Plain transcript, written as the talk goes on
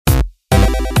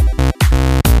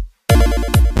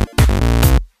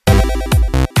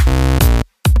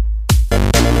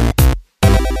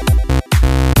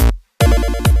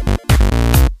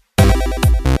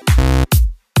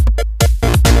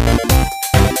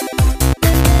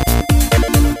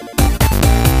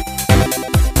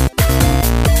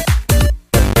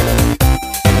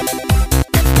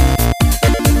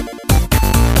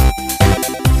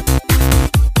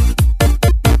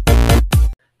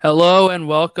Hello and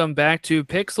welcome back to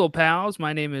Pixel Pals.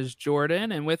 My name is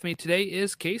Jordan, and with me today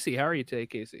is Casey. How are you today,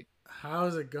 Casey?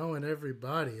 How's it going,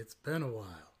 everybody? It's been a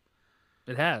while.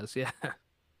 It has, yeah.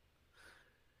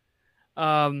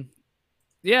 Um,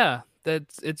 yeah,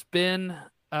 it's been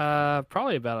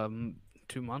probably about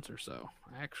 2 months or so,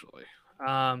 actually.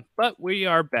 But we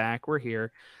are back. We're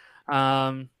here.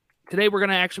 Um, Today we're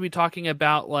gonna actually be talking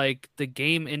about like the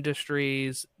game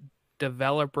industry's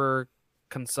developer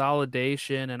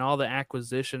consolidation and all the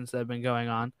acquisitions that have been going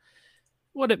on,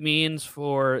 what it means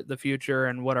for the future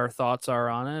and what our thoughts are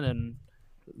on it and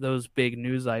those big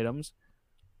news items.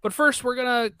 But first, we're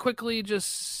going to quickly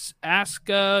just ask,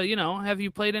 have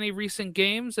you played any recent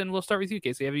games? And we'll start with you,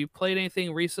 Casey. Have you played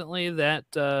anything recently that,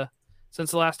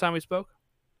 since the last time we spoke?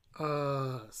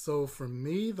 So for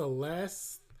me, the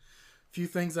last few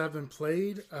things I've been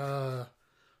played,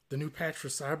 the new patch for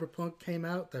Cyberpunk came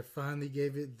out that finally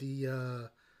gave it the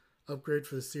upgrade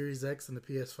for the Series X and the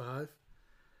PS5.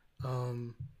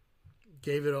 Um,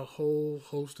 Gave it a whole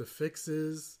host of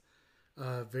fixes,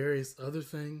 various other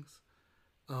things.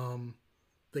 Um,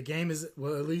 the game is,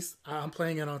 well, at least I'm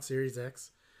playing it on Series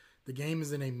X. The game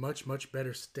is in a much, much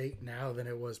better state now than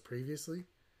it was previously.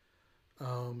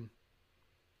 Um,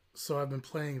 so I've been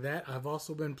playing that. I've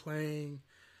also been playing.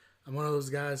 I'm one of those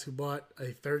guys who bought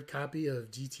a third copy of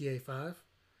GTA 5.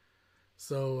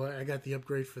 So I got the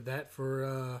upgrade for that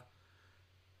for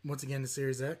once again the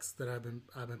Series X that I've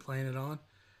been playing it on,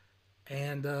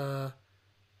 and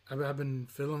I've been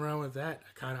fiddling around with that.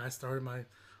 I started my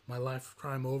life of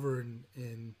crime over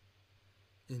in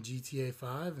GTA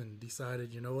 5 and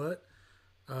decided, you know what,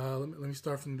 let me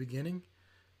start from the beginning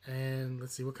and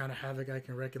let's see what kind of havoc I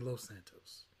can wreak in Los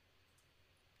Santos.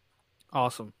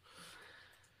 Awesome.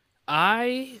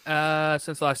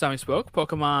 Since the last time we spoke,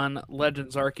 Pokemon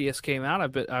Legends Arceus came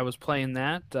out. I was playing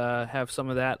that. Have some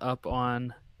of that up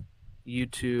on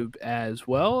YouTube as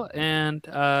well. And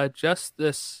just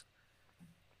this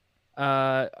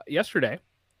yesterday,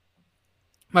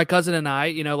 my cousin and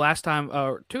I, last time,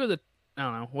 two of the, I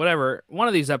don't know, whatever, one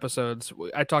of these episodes,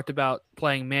 I talked about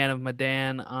playing Man of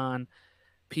Medan on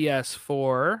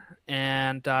PS4,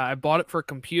 and I bought it for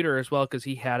computer as well because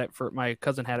my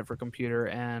cousin had it for computer,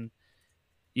 and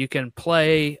you can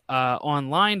play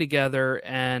online together,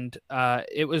 and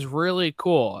it was really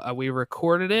cool. We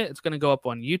recorded it. It's going to go up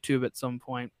on YouTube at some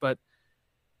point, but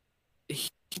he,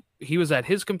 he was at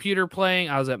his computer playing.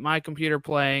 I was at my computer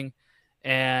playing,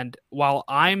 and while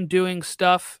I'm doing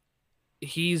stuff,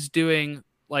 he's doing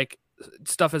like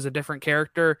stuff as a different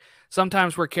character.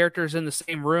 Sometimes we're characters in the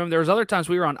same room. There was other times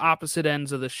we were on opposite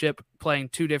ends of the ship playing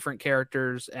two different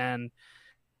characters, and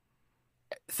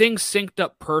things synced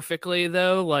up perfectly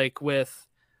though, like with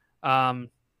um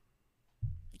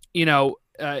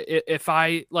if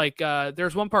I like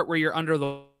there's one part where you're under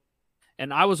the,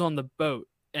 and I was on the boat,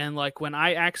 and like when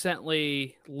I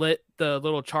accidentally lit the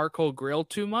little charcoal grill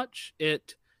too much,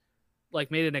 it like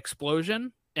made an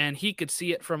explosion, and he could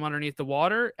see it from underneath the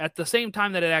water at the same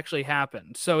time that it actually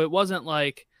happened. So it wasn't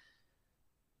like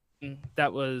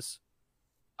that was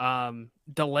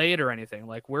delayed or anything.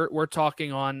 Like we're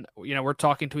talking on, we're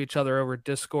talking to each other over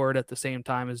Discord at the same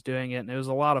time as doing it, and it was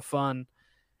a lot of fun.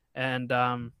 And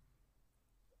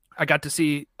I got to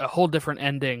see a whole different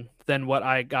ending than what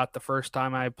I got the first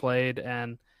time I played,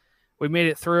 and we made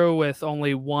it through with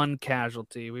only one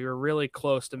casualty. We were really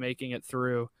close to making it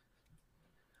through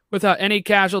without any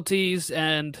casualties,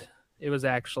 and it was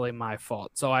actually my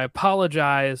fault. So I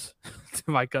apologize to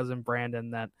my cousin Brandon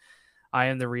that I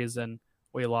am the reason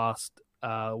we lost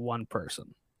one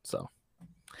person. So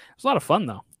it's a lot of fun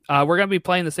though. We're gonna be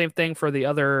playing the same thing for the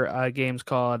other games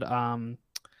called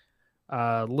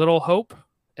Little Hope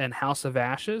and House of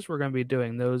Ashes. We're gonna be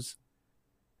doing those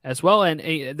as well. And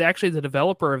actually, the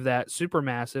developer of that,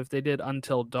 Supermassive, they did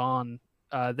Until Dawn.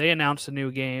 They announced a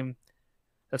new game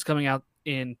that's coming out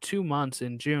in 2 months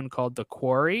in June called The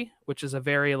Quarry, which is a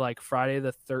very like Friday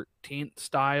the 13th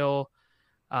style.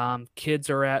 Kids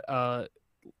are at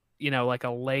like a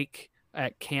lake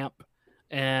at camp,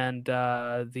 and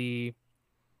the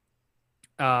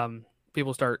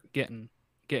people start getting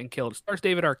killed. It stars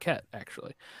David Arquette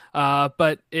actually,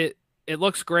 but it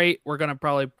looks great. We're gonna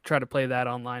probably try to play that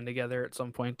online together at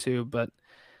some point too. But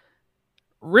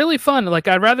really fun. Like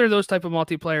I'd rather those type of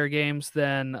multiplayer games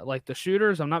than like the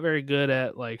shooters. I'm not very good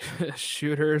at like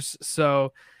shooters,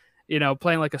 so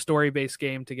playing like a story based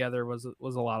game together was a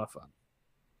lot of fun.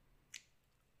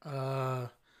 Uh,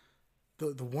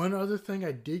 the one other thing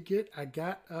I did get, I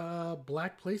got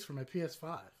black plates for my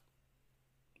PS5.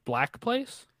 Black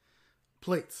place?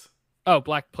 Plates. Oh,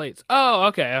 black plates. Oh,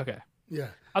 okay, okay. Yeah,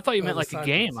 I thought you meant the like a side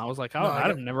game. quests. I was like, No, oh,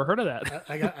 I've never heard of that.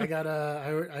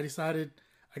 I decided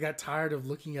I got tired of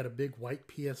looking at a big white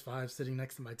PS5 sitting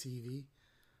next to my TV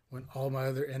when all my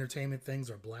other entertainment things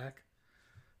are black.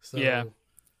 Yeah.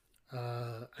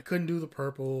 So I couldn't do the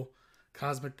purple,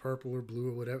 cosmic purple or blue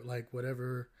or whatever, like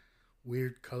whatever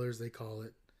weird colors they call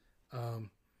it. Um,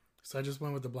 so I just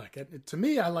went with the black. To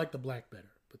me, I like the black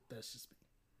better, but that's just me.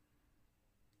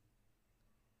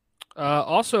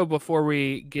 Also, before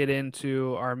we get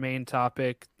into our main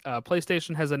topic,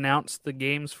 PlayStation has announced the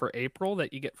games for April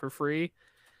that you get for free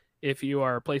if you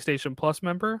are a PlayStation Plus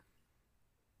member.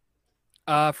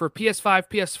 For PS5,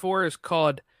 PS4 is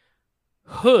called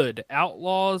Hood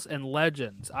Outlaws and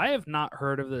Legends. I have not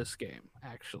heard of this game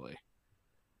actually,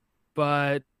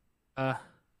 but uh,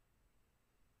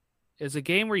 it's a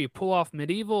game where you pull off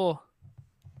medieval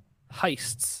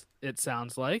heists. It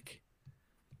sounds like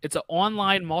it's an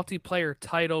online multiplayer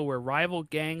title where rival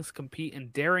gangs compete in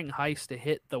daring heists to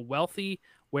hit the wealthy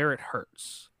where it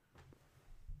hurts.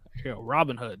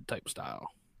 Robin Hood type style.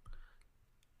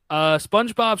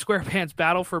 SpongeBob SquarePants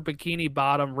Battle for Bikini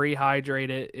Bottom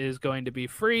Rehydrated is going to be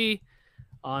free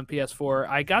on PS4.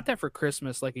 I got that for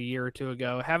Christmas like a year or two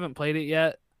ago. Haven't played it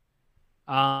yet.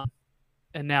 And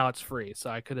now it's free, so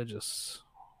I could have just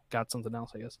got something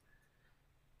else, I guess.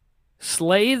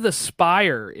 Slay the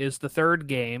Spire is the third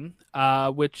game,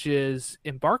 which is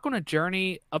embark on a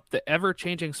journey up the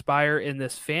ever-changing spire in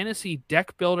this fantasy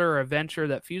deck builder adventure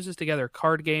that fuses together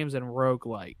card games and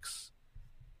roguelikes.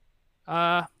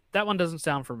 That one doesn't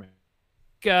sound for me.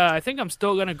 I think I'm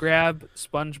still going to grab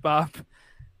SpongeBob.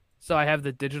 So I have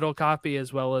the digital copy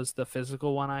as well as the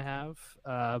physical one I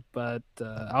have. But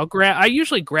I'll grab. I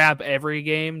usually grab every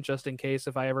game just in case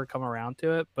if I ever come around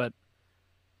to it. But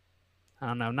I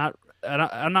don't know.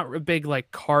 I'm not a big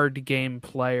like card game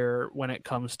player when it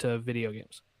comes to video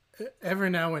games. Every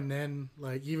now and then,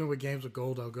 like even with games with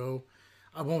gold, I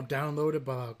won't download it,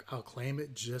 but I'll claim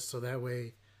it just so that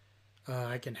way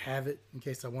I can have it in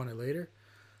case I want it later.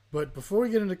 But before we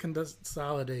get into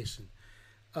consolidation,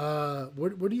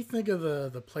 what do you think of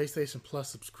the PlayStation Plus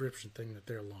subscription thing that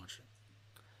they're launching?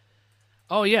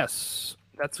 Oh yes,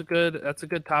 that's a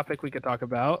good topic we could talk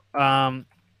about.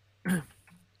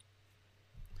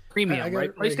 Premium,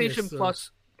 right? PlayStation here, Plus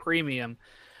Premium.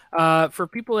 For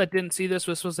people that didn't see this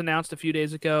was announced a few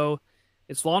days ago.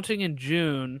 It's launching in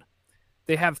June.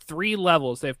 They have 3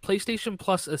 levels. They have PlayStation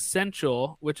Plus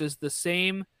Essential, which is the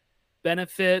same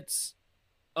benefits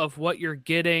of what you're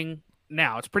getting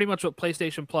now. It's pretty much what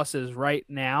PlayStation Plus is right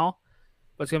now,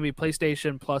 but it's going to be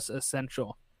PlayStation Plus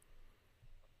Essential.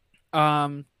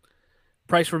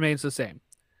 Price remains the same.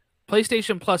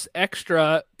 PlayStation Plus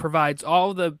Extra provides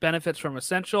all the benefits from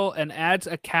Essential and adds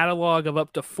a catalog of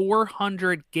up to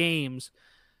 400 games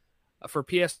for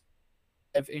PS,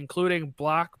 including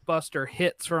blockbuster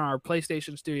hits from our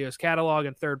PlayStation Studios catalog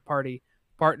and third-party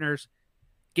partners.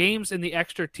 Games in the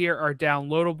extra tier are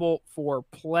downloadable for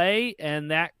play,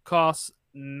 and that costs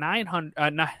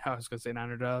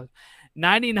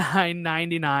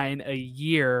 $99.99 a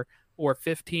year, or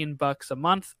 $15 a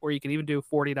month, or you can even do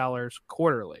 $40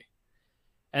 quarterly.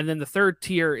 And then the third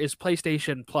tier is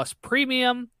PlayStation Plus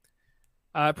Premium.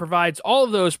 Provides all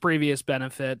of those previous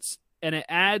benefits, and it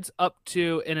adds up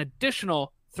to an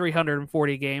additional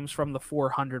 340 games from the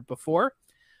 400 before,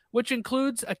 which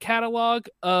includes a catalog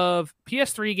of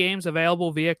PS3 games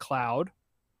available via cloud,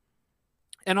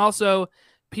 and also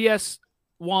PS1,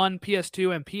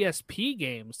 PS2, and PSP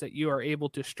games that you are able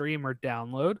to stream or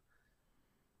download,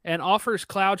 and offers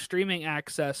cloud streaming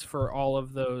access for all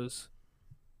of those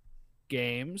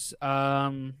games.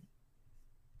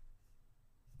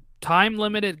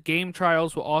 Time-limited game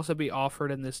trials will also be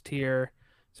offered in this tier,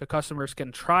 so customers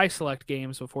can try select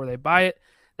games before they buy it.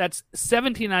 That's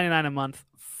 $17.99 a month,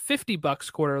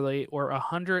 $50 quarterly, or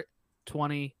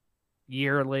 $120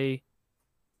 yearly.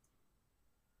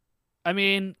 I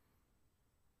mean,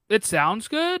 it sounds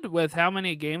good with how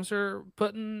many games are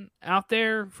putting out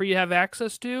there for you to have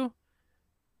access to.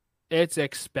 It's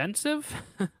expensive.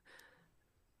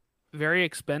 Very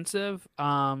expensive.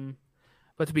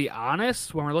 But to be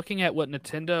honest, when we're looking at what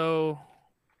Nintendo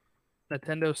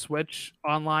Switch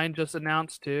Online just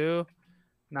announced too,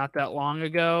 not that long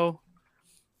ago,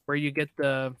 where you get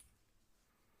the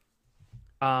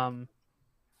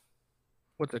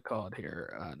what's it called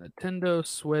here? Nintendo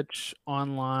Switch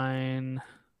Online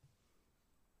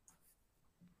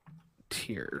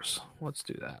tiers. Let's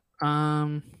do that.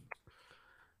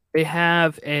 They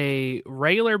have a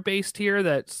regular base tier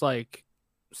that's like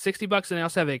 $60, and they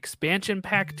also have an expansion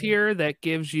pack tier that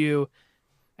gives you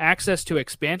access to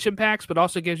expansion packs, but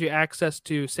also gives you access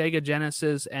to Sega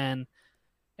Genesis and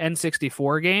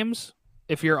N64 games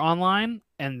if you're online,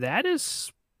 and that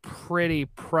is pretty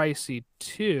pricey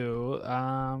too.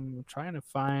 Trying to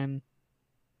find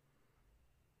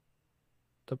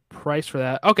the price for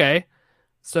that. Okay,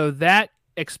 so that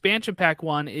expansion pack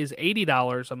one is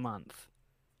 $80 a month.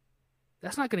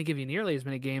 That's not going to give you nearly as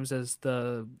many games as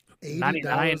the $80 a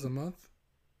 99. month.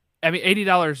 I mean,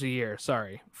 $80 a year.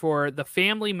 Sorry, for the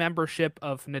family membership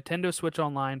of Nintendo Switch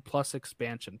Online plus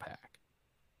expansion pack.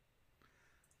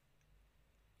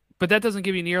 But that doesn't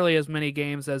give you nearly as many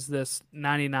games as this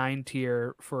 99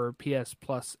 tier for PS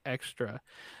Plus Extra.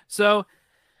 So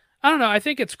I don't know. I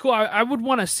think it's cool. I would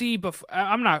want to see.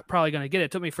 I'm not probably going to get it.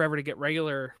 It took me forever to get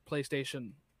regular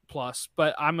PlayStation Plus,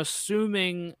 but I'm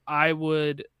assuming I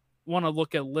would want to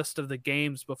look at a list of the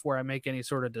games before I make any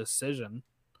sort of decision.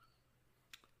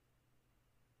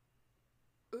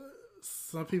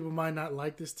 Some people might not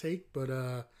like this take, but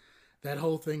that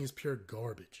whole thing is pure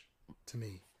garbage to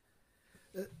me.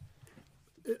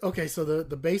 Okay, so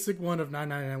the basic one of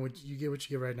 $9.99, which you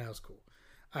get right now, is cool.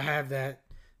 I have that.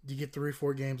 You get 3 or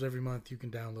 4 games every month. You can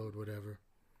download whatever.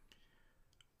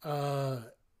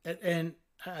 And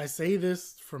I say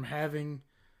this from having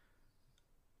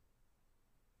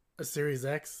a Series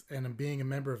X and being a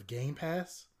member of Game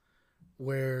Pass,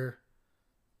 where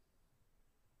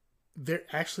there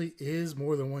actually is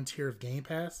more than one tier of Game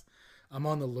Pass. I'm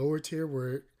on the lower tier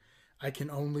where I can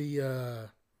only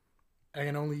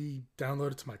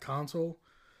download it to my console,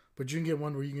 but you can get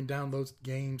one where you can download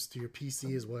games to your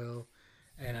PC as well.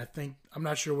 And I'm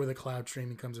not sure where the cloud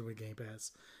streaming comes in with Game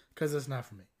Pass, because that's not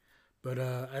for me. But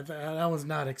that one's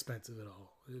not expensive at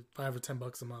all, $5 or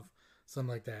 $10 a month, something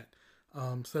like that.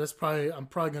 So I'm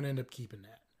probably gonna end up keeping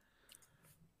that.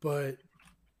 But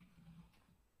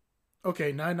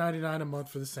okay, $9.99 a month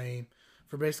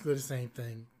for basically the same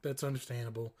thing. That's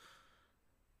understandable.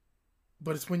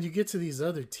 But it's when you get to these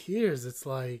other tiers, it's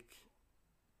like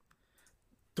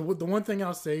the one thing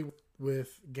I'll say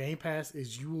with Game Pass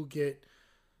is you will get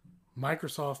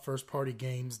Microsoft first party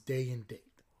games day and date,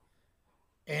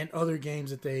 and other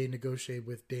games that they negotiate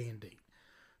with day and date.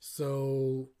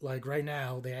 So like right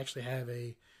now, they actually have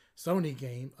a Sony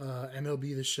game,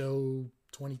 MLB The Show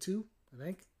 22, I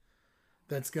think,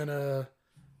 that's gonna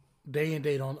day and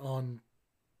date on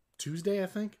Tuesday, I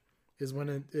think, is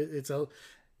when it's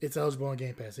eligible on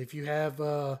Game Pass. If you have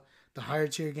the higher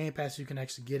tier Game Pass, you can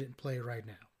actually get it and play it right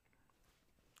now.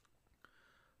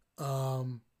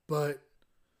 But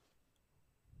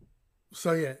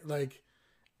so yeah, like,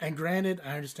 and granted,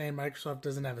 I understand Microsoft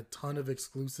doesn't have a ton of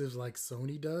exclusives like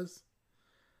Sony does,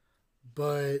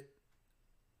 but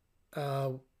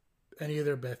any of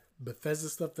their Bethesda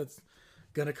stuff that's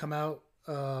gonna come out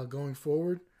going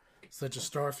forward, such as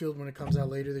Starfield when it comes out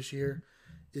later this year,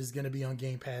 is gonna be on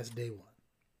Game Pass day one.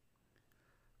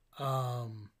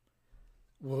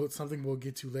 Well, it's something we'll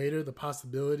get to later. The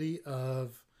possibility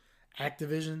of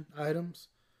Activision items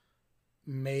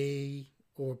may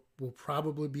or will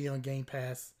probably be on Game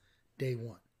Pass day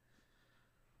one.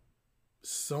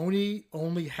 Sony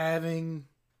only having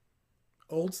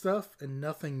old stuff and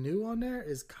nothing new on there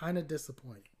is kind of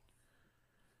disappointing.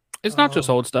 It's not just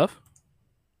old stuff.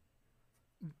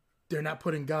 They're not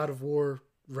putting God of War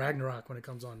Ragnarok when it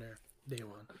comes on there day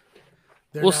one.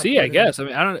 We'll see, I guess. I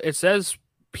mean, I don't. It says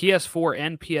PS4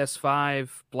 and PS5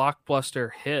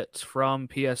 blockbuster hits from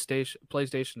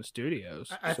PlayStation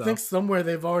Studios. I think somewhere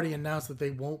they've already announced that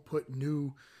they won't put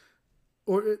new.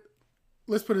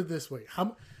 Let's put it this way: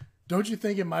 don't you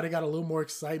think it might have got a little more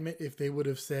excitement if they would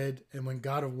have said, "And when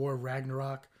God of War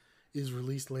Ragnarok is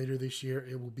released later this year,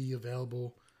 it will be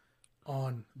available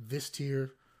on this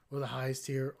tier or the highest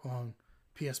tier on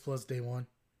PS Plus day one."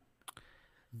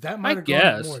 That might have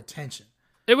gotten more attention.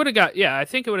 It would have got, yeah, I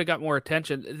think it would have got more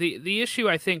attention. The issue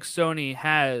I think Sony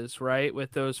has, right,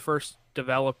 with those first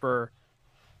developer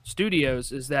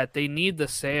studios is that they need the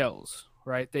sales,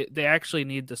 right? They actually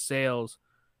need the sales.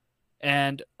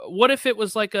 And what if it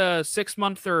was like a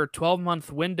 6-month or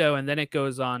 12-month window and then it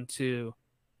goes on to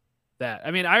that?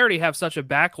 I mean, I already have such a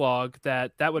backlog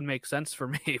that would make sense for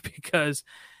me, because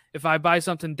if I buy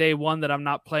something day one that I'm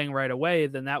not playing right away,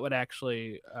 then that would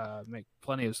actually make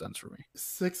plenty of sense for me.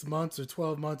 6 months or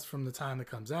 12 months from the time it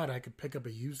comes out, I could pick up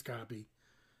a used copy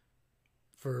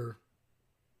for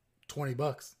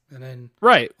 $20 and then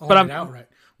but I'm outright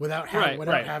without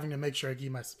having to make sure I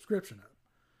keep my subscription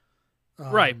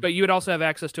up. Right, but you would also have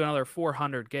access to another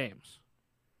 400 games.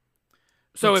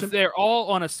 So if they're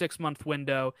all on a 6-month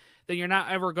window, then you're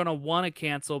not ever going to want to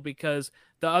cancel, because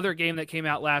the other game that came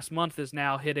out last month is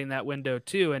now hitting that window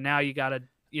too, and now you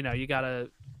gotta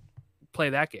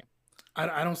play that game.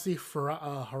 I don't see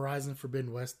Horizon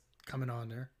Forbidden West coming on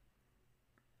there.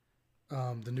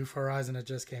 the new Horizon that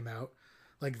just came out.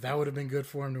 Like that would have been good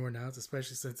for him to announce,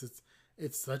 especially since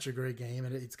it's such a great game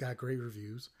and it's got great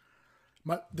reviews.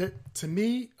 To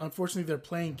me, unfortunately, they're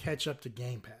playing catch up to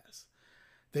Game Pass.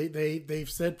 They've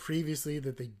said previously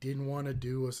that they didn't want to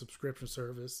do a subscription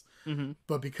service, Mm-hmm.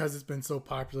 but because it's been so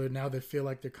popular, now they feel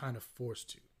like they're kind of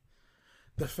forced to.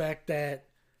 The fact that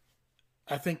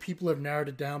I think people have narrowed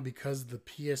it down because the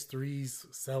PS3's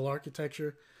cell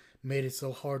architecture made it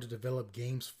so hard to develop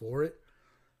games for it.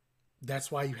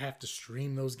 That's why you have to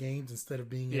stream those games instead of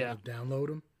being able Yeah. to download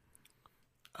them.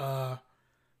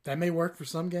 That may work for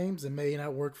some games, it may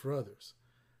not work for others.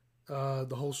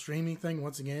 The whole streaming thing,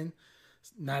 once again,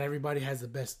 not everybody has the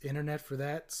best internet for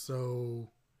that. So,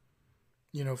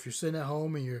 if you're sitting at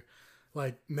home and you're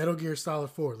like Metal Gear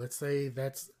Solid 4, let's say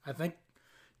I think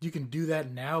you can do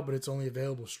that now, but it's only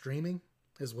available streaming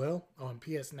as well on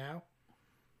PS Now.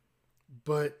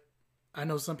 But I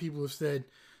know some people have said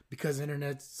because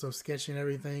internet's so sketchy and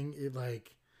everything,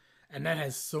 and that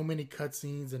has so many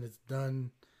cutscenes and it's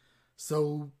done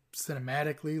so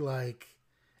cinematically, like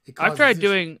it I've causes tried issues.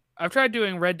 doing I've tried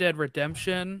doing Red Dead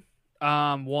Redemption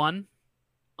 1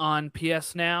 on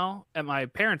PS Now at my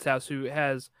parents' house, who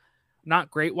has not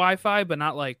great Wi-Fi, but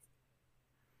not like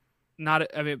not.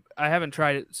 I mean, I haven't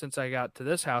tried it since I got to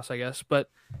this house, I guess, but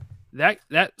that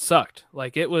sucked.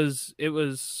 Like it was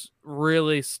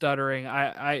really stuttering.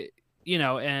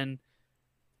 And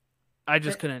I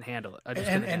just And couldn't handle it. I just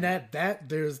and, couldn't and handle it. that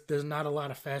there's not a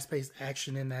lot of fast paced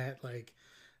action in that. Like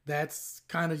that's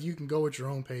kind of you can go at your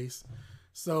own pace.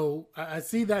 So I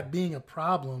see that being a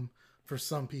problem for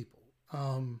some people.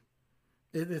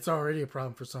 It's already a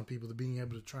problem for some people to being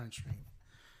able to try and stream.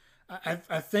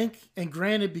 I think, and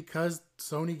granted, because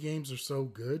Sony games are so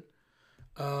good,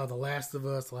 The Last of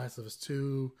Us, The Last of Us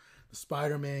 2, the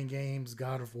Spider-Man games,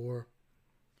 God of War,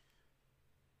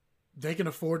 they can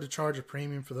afford to charge a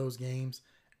premium for those games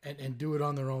and do it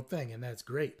on their own thing, and that's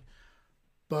great.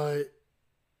 But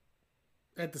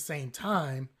at the same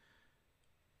time,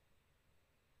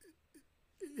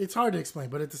 it's hard to explain.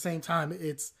 But at the same time,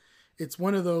 it's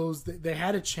one of those they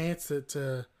had a chance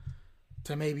to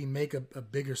maybe make a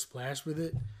bigger splash with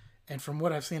it, and from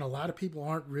what I've seen, a lot of people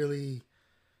are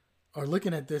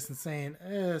looking at this and saying,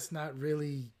 it's not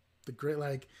really the great.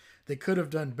 Like they could have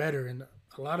done better, and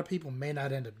a lot of people may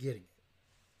not end up getting it.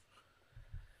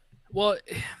 Well,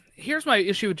 here's my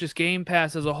issue with just Game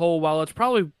Pass as a whole. While it's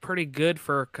probably pretty good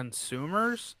for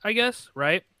consumers, I guess,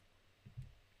 right?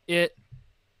 It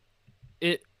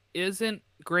it isn't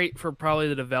great for probably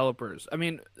the developers. I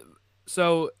mean,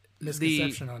 so the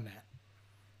Misconception on that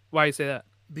why you say that?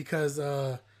 because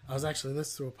I was actually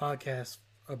listening to a podcast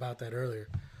about that earlier.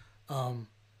 Um,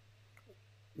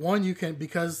 One, you can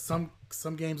because some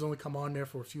games only come on there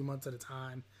for a few months at a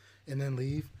time and then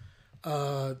leave.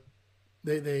 Uh,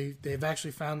 they've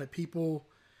actually found that people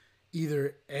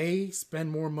either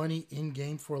spend more money in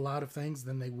game for a lot of things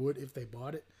than they would if they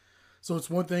bought it. So it's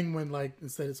one thing when like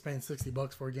instead of spending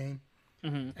 $60 for a game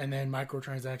Mm-hmm. and then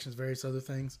microtransactions, various other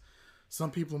things,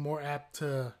 some people are more apt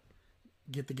to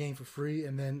get the game for free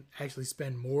and then actually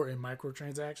spend more in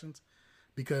microtransactions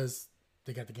because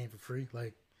they got the game for free.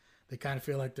 Like they kind of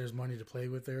feel like there's money to play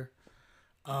with there.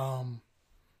 Um,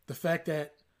 the fact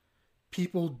that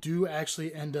people do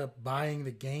actually end up buying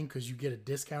the game because you get a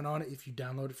discount on it if you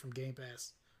download it from Game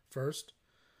Pass first.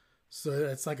 So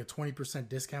that's like a 20%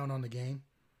 discount on the game.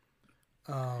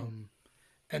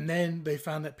 And then they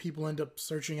found that people end up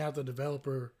searching out the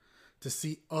developer to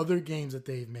see other games that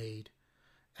they've made.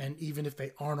 And even if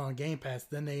they aren't on Game Pass,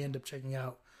 then they end up checking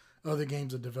out other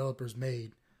games that developers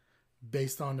made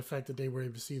based on the fact that they were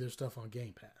able to see their stuff on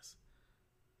Game Pass.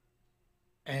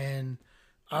 And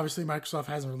obviously, Microsoft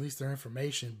hasn't released their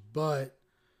information, but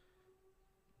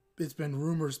it's been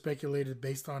rumored, speculated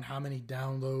based on how many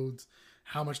downloads,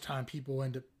 how much time people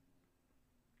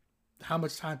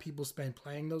spend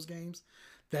playing those games.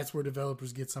 That's where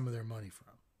developers get some of their money from.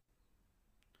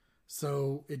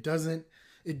 So it doesn't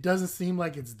seem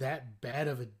like it's that bad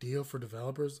of a deal for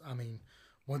developers. I mean,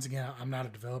 once again, I'm not a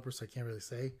developer, so I can't really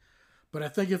say. But I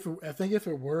think if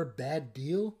it were a bad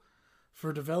deal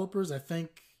for developers, I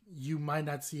think you might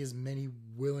not see as many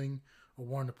willing or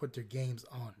wanting to put their games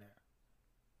on there.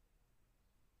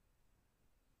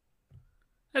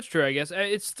 That's true, I guess.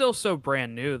 It's still so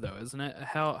brand new, though, isn't it?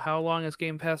 How long has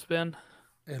Game Pass been?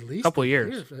 At A least couple of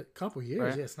years, a couple years.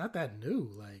 right? Yeah, it's not that new.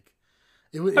 Like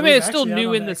I it mean, was it's still actually out new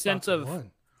on in the the sense Xbox of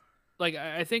One. like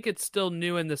I think it's still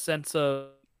new in the sense of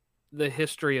the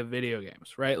history of video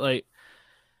games, right? Like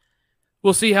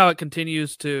we'll see how it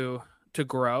continues to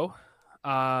grow.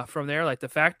 from there. Like the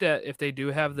fact that if they do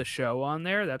have the show on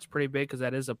there, that's pretty big because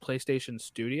that is a PlayStation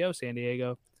studio, San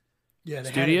Diego Yeah, they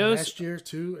had it Studios. last year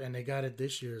too, and they got it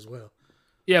this year as well.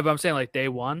 Yeah, but I'm saying like day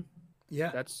one.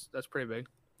 Yeah. That's pretty big.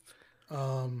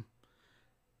 Um,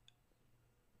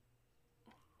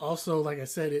 Also, like I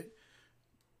said, it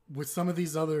with some of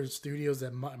these other studios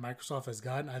that Microsoft has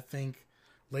gotten, I think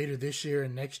later this year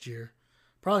and next year,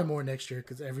 probably more next year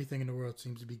because everything in the world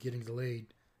seems to be getting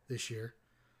delayed this year,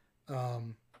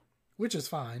 um, which is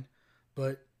fine.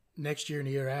 But next year and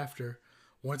the year after,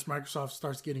 once Microsoft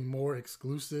starts getting more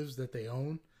exclusives that they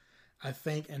own, I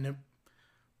think, and then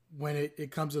when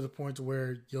it comes to the point to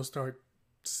where you'll start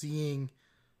seeing,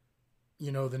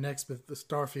 the next the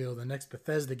Starfield, the next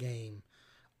Bethesda game,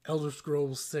 Elder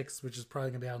Scrolls 6, which is probably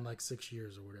going to be out in like 6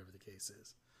 years or whatever the case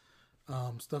is.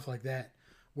 Stuff like that,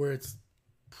 where it's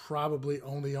probably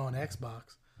only on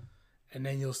Xbox. And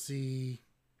then you'll see.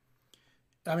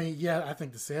 I mean, yeah, I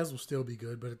think the sales will still be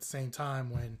good, but at the same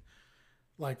time, when,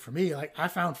 like for me, like I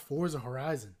found Forza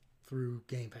Horizon through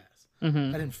Game Pass.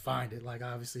 Mm-hmm. I didn't find it. Like,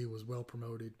 obviously, it was well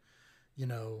promoted, you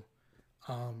know.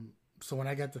 So when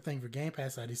I got the thing for Game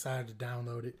Pass, I decided to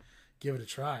download it, give it a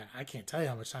try. I can't tell you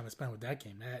how much time I spent with that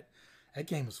game. That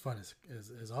game was fun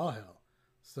as all hell.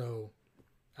 So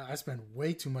I spent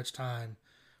way too much time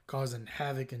causing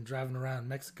havoc and driving around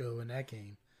Mexico in that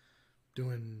game,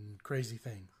 doing crazy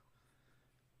things.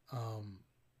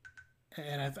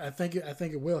 And I think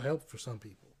it will help for some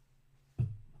people.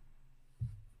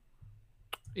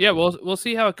 Yeah, we'll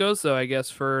see how it goes though. I guess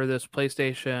for this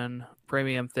PlayStation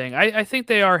Premium thing, I think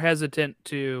they are hesitant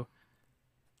to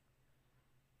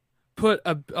put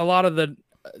a lot of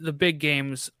the big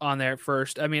games on there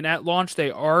first. I mean, at launch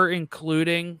they are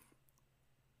including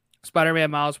Spider-Man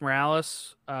Miles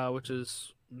Morales, which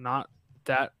is not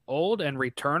that old, and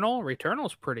Returnal.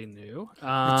 Returnal's pretty new.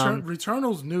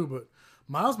 Returnal's new, but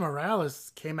Miles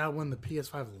Morales came out when the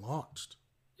PS5 launched.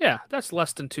 Yeah, that's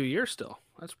less than 2 years still.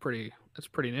 That's pretty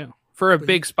new for a But you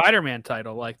big Spider-Man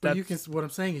title. Like but that. you can. What I'm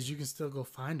saying is, you can still go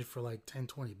find it for like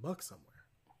 $10-20 somewhere.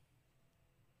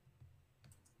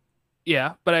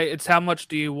 Yeah, but it's how much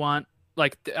do you want?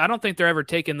 Like, I don't think they're ever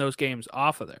taking those games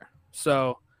off of there.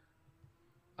 So,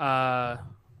 uh,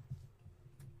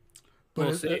 But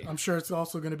we'll see. I'm sure it's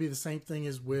also going to be the same thing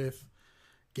as with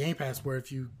Game Pass, where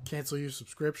if you cancel your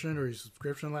subscription or your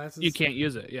subscription You lasts, can't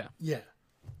use it. Yeah, yeah.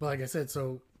 But like I said,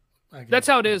 so that's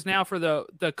how it is now for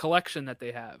the collection that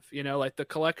they have. You know, like the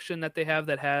collection that they have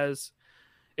that has,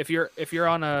 if you're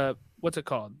on a what's it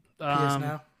called? PS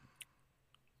Now.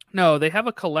 No, they have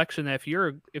a collection that if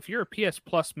you're a PS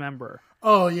Plus member.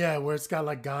 Oh yeah, where it's got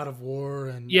like God of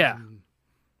War Yeah, and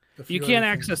a you few other can't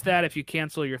things. access that if you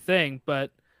cancel your thing,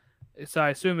 but so I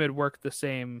assume it'd work the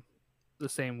same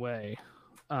way.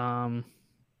 Um,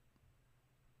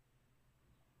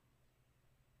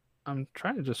 I'm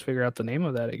trying to just figure out the name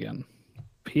of that again.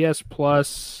 PS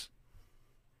Plus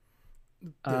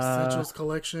The Essentials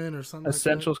collection or something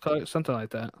Essentials, like something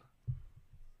like that.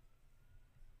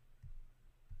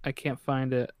 I can't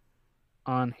find it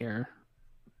on here,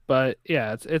 but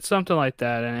yeah, it's something like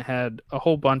that, and it had a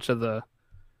whole bunch of the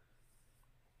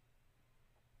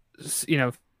you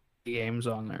know games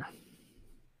on there.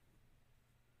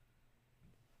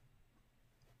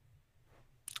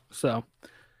 So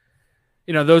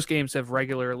those games have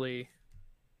regularly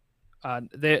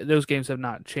those games have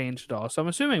not changed at all. So I'm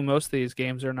assuming most of these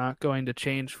games are not going to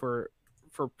change for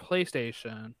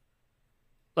PlayStation.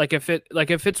 Like if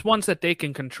it's ones that they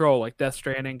can control, like Death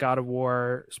Stranding, God of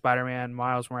War, Spider-Man,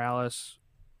 Miles Morales,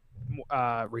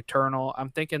 Returnal, I'm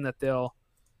thinking that they'll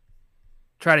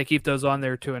try to keep those on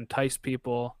there to entice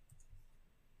people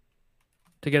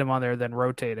to get them on there, then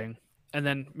rotating, and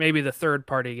then maybe the third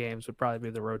party games would probably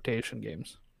be the rotation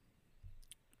games.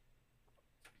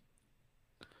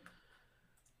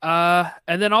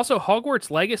 And then also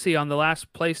Hogwarts Legacy on the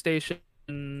last PlayStation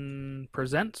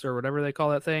Presents or whatever they call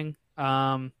that thing.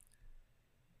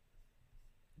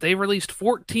 They released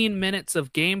 14 minutes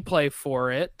of gameplay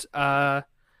for it.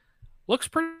 Looks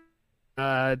pretty.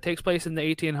 It takes place in the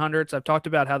 1800s. I've talked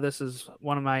about how this is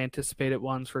one of my anticipated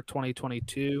ones for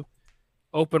 2022.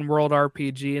 Open world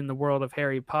RPG in the world of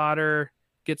Harry Potter.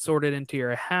 Get sorted into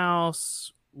your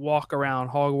house. Walk around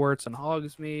Hogwarts and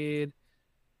Hogsmeade.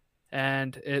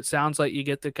 And it sounds like you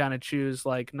get to kind of choose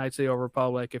like Knights of the Old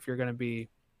Republic if you're going to be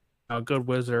a good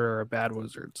wizard or a bad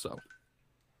wizard. So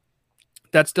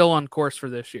that's still on course for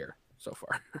this year so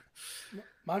far.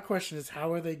 My question is,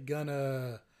 how are they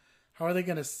gonna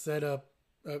set up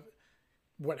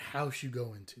what house you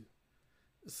go into?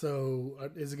 So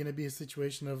is it gonna be a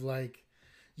situation of like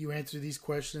you answer these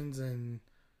questions and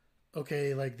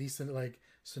okay, like these like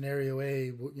scenario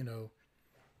A,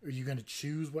 are you going to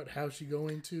choose what house you go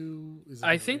into? Is it I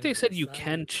going to think they randomly said you assign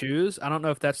can it? choose. I don't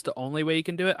know if that's the only way you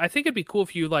can do it. I think it'd be cool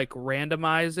if you like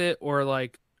randomize it or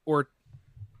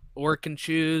or can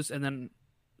choose and then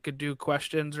could do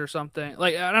questions or something.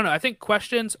 Like I don't know. I think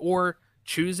questions or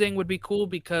choosing would be cool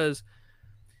because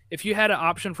if you had an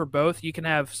option for both, you can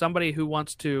have somebody who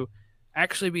wants to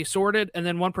actually be sorted, and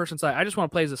then one person's like, I just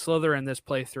want to play as a Slither in this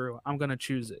playthrough. I'm going to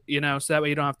choose it, so that way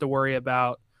you don't have to worry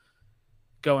about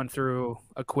going through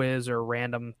a quiz or a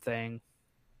random thing.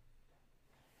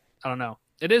 I don't know.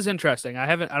 It is interesting.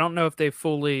 I don't know if they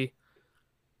fully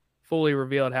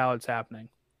revealed how it's happening,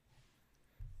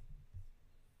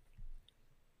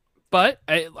 but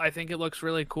I think it looks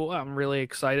really cool. I'm really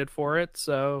excited for it.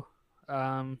 So,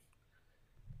 um,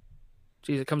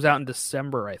 geez, it comes out in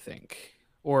December, I think,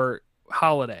 or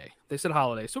holiday. They said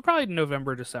holiday, so probably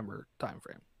November, December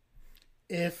timeframe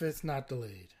If it's not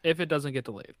delayed. if it doesn't get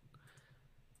delayed.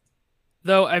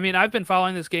 Though, I mean, I've been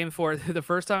following this game for the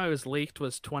first time it was leaked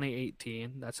was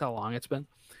 2018. That's how long it's been,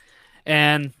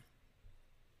 and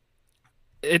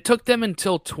it took them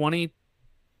until 2020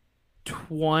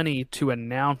 to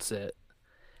announce it,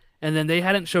 and then they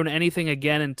hadn't shown anything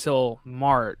again until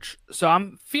March. So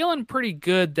I'm feeling pretty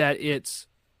good that it's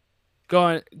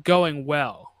going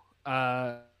well.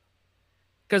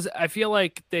 Because I feel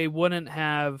like they wouldn't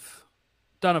have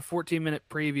done a 14-minute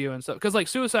preview and stuff. Because like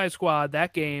Suicide Squad,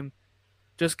 that game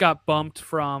just got bumped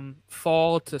from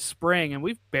fall to spring, and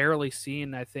we've barely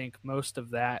seen, I think, most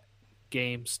of that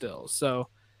game still. So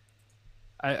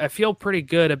I feel pretty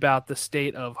good about the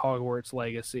state of Hogwarts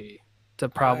Legacy to I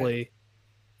probably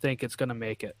think it's going to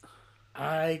make it.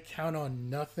 I count on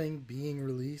nothing being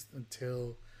released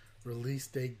until release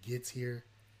date gets here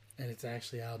and it's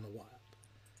actually out in the wild.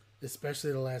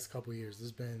 Especially the last couple years,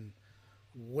 there's been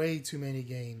way too many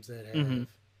games that Mm-hmm. have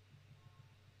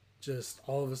just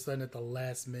all of a sudden at the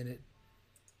last minute,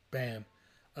 bam,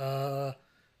 uh,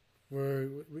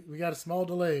 we got a small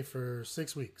delay for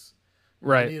 6 weeks.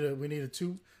 Right. We need a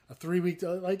 3 week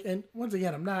and once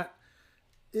again, I'm not.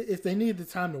 If they need the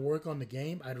time to work on the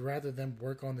game, I'd rather them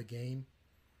work on the game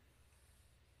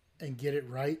and get it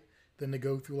right than to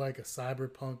go through like a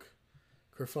cyberpunk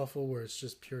kerfuffle where it's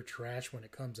just pure trash when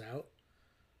it comes out.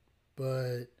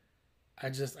 But I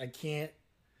can't.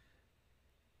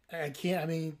 I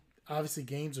mean, obviously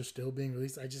games are still being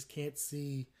released. I just can't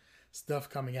see stuff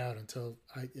coming out until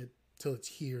it's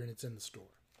here and it's in the store.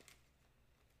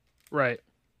 Right.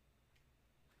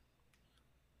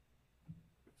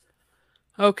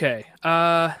 Okay.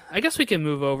 I guess we can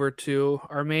move over to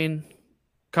our main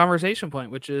conversation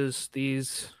point, which is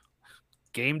these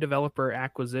game developer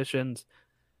acquisitions.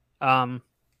 Um,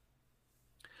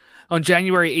 on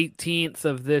January 18th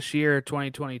of this year,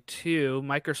 2022,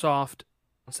 Microsoft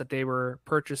announced that they were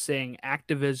purchasing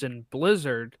Activision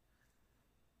Blizzard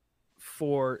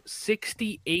for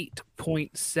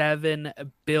 $68.7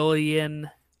 billion.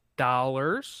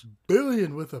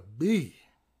 Billion with a B.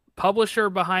 Publisher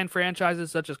behind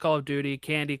franchises such as Call of Duty,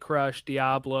 Candy Crush,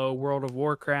 Diablo, World of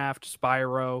Warcraft,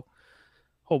 Spyro,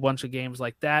 whole bunch of games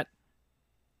like that.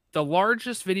 The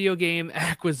largest video game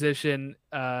acquisition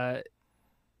in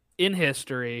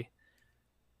history.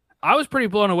 I was pretty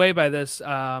blown away by this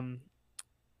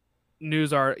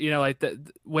news art.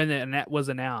 When it was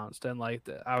announced, and I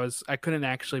couldn't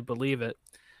actually believe it.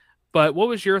 But what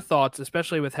was your thoughts,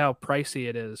 especially with how pricey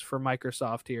it is for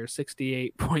Microsoft here?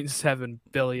 $68.7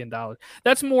 billion.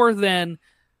 That's more than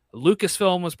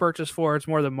Lucasfilm was purchased for. It's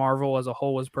more than Marvel as a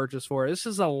whole was purchased for. This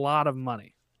is a lot of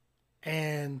money.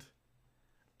 And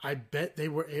I bet they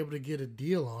were able to get a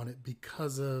deal on it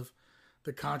because of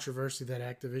the controversy that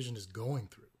Activision is going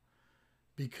through.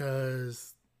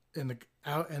 Because in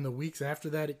the weeks after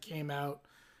that, it came out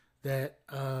that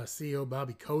CEO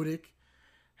Bobby Kotick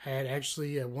had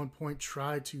actually at one point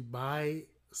tried to buy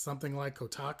something like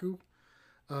Kotaku,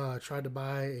 tried to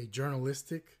buy a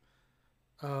journalistic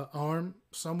arm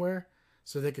somewhere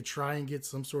so they could try and get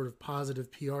some sort of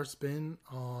positive PR spin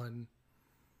on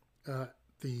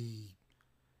the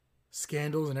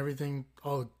scandals and everything,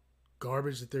 all the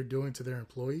garbage that they're doing to their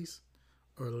employees,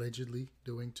 or allegedly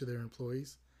doing to their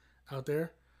employees out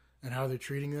there, and how they're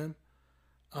treating them.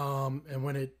 And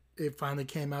when it finally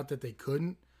came out that they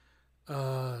couldn't,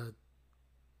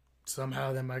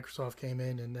 somehow then Microsoft came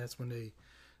in, and that's when they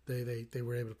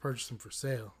were able to purchase them for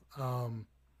sale.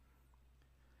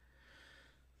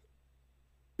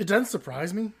 It doesn't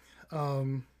surprise me.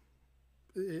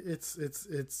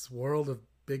 It's world of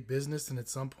big business, and at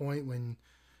some point when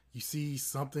you see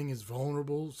someone's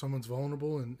vulnerable,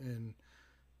 and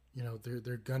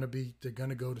they're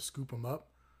gonna go to scoop them up.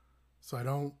 So I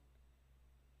don't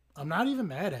I'm not even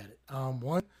mad at it.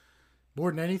 One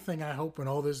more than anything, I hope when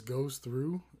all this goes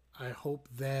through, I hope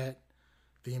that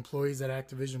the employees at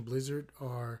Activision Blizzard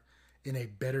are in a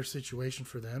better situation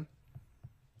for them,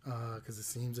 because it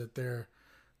seems that they're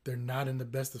not in the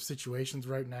best of situations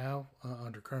right now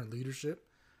under current leadership.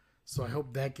 So I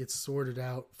hope that gets sorted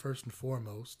out first and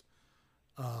foremost.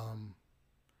 Um,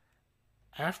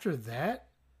 After that,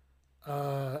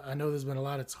 I know there's been a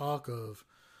lot of talk of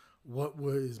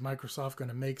is Microsoft going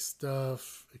to make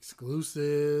stuff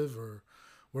exclusive, or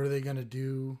what are they going to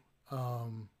do? I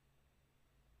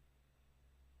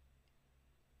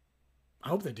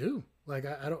hope they do. Like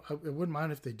I don't. I wouldn't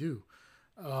mind if they do.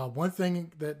 One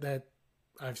thing that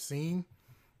I've seen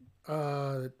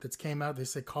that's came out, they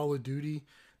said Call of Duty.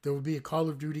 There will be a Call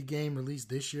of Duty game released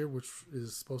this year, which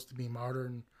is supposed to be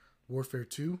Modern Warfare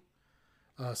 2,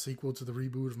 sequel to the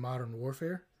reboot of Modern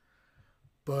Warfare.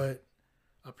 But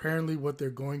apparently, what they're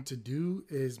going to do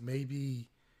is maybe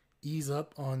ease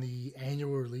up on the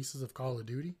annual releases of Call of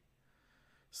Duty.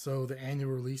 So the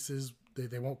annual releases,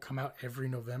 they won't come out every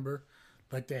November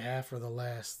like they have for the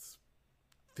last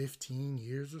 15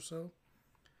 years or so,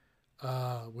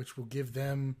 which will give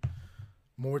them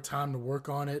more time to work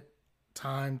on it,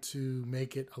 time to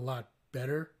make it a lot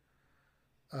better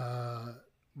uh,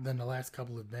 than the last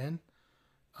couple have been.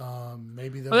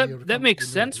 Maybe they'll Well, be able to that come up makes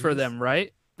with new sense for ideas. them,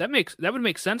 right? That would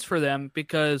make sense for them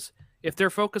because if they're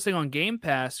focusing on Game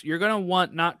Pass, you're going to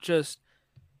want not just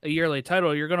a yearly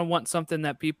title, you're going to want something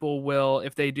that people will,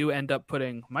 if they do end up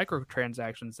putting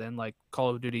microtransactions in, like Call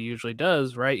of Duty usually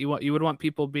does, right? You would want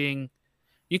people being,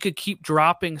 you could keep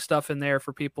dropping stuff in there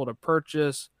for people to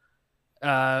purchase.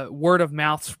 Word of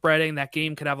mouth spreading, that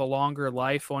game could have a longer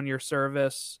life on your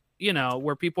service,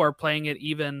 where people are playing it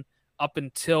even up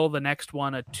until the next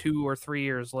one 2 or 3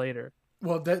 years later.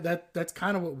 Well, that's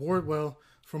kind of what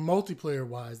from multiplayer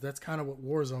wise, that's kind of what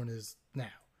Warzone is now.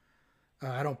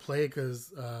 I don't play it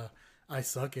because I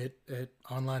suck at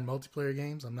online multiplayer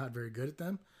games. I'm not very good at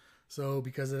them. So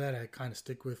because of that, I kind of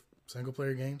stick with single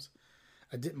player games.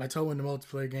 I dip my toe into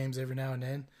multiplayer games every now and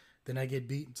then. Then I get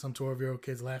beat. Some 12-year-old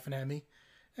kids laughing at me,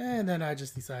 and then I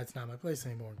just decide it's not my place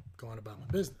anymore. And go on about my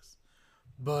business.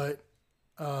 But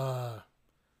uh,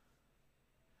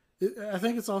 I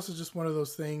think it's also just one of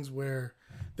those things where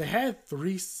they had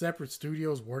three separate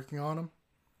studios working on them,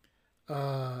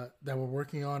 that were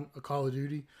working on a Call of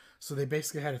Duty. So they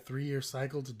basically had a 3-year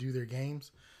cycle to do their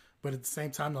games. But at the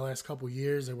same time, the last couple of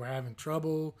years, they were having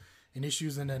trouble and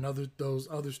issues, and then those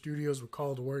other studios were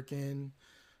called to work in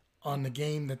on the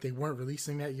game that they weren't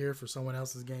releasing that year for someone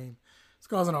else's game. It's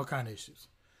causing all kind of issues.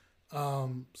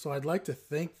 So I'd like to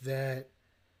think that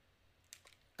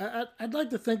I'd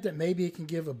like to think that maybe it can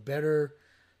give a better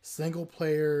single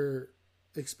player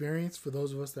experience for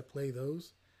those of us that play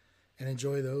those and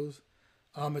enjoy those.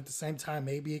 At the same time,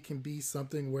 maybe it can be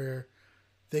something where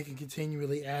they can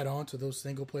continually add on to those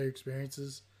single player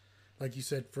experiences, like you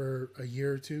said, for a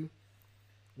year or two.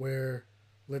 Where,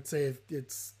 let's say, if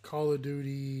it's Call of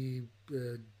Duty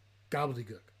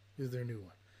Gobbledygook is their new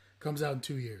one, comes out in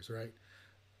 2 years, right?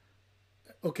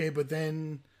 Okay, but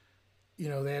then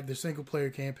they have their single player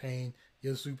campaign. You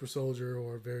have Super Soldier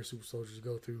or various Super Soldiers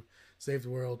go through, save the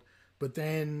world, but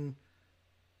then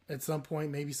at some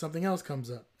point maybe something else comes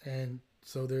up, and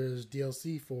so there's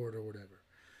DLC for it or whatever.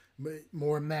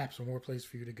 More maps or more places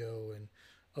for you to go, and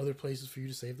other places for you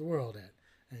to save the world at.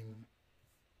 And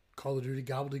Call of Duty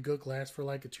Gobbledygook lasts for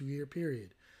like a 2-year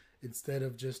period instead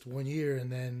of just 1 year,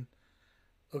 and then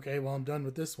okay, well, I'm done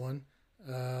with this one.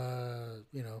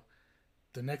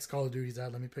 The next Call of Duty's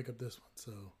out. Let me pick up this one.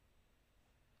 So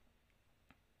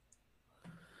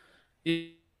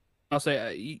I'll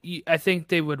say I think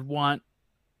they would want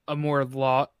a more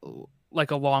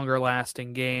like a longer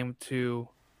lasting game to,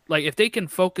 like, if they can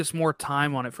focus more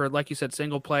time on it for, like you said,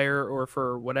 single player or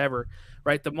for whatever,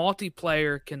 right? The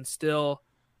multiplayer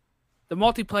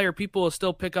people will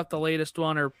still pick up the latest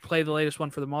one or play the latest one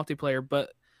for the multiplayer,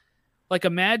 but like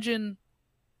imagine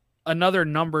another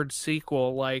numbered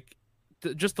sequel, like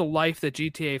just the life that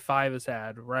GTA 5 has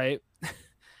had, right?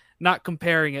 Not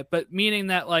comparing it, but meaning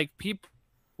that like people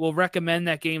will recommend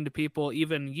that game to people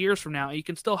even years from now. You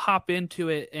can still hop into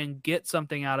it and get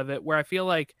something out of it, where I feel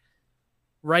like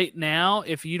right now,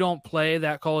 if you don't play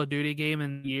that Call of Duty game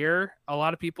in a year, a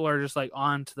lot of people are just like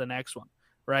on to the next one,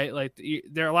 right? Like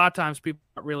there are a lot of times people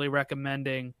aren't really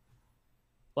recommending,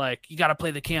 like, you got to play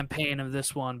the campaign of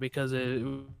this one because it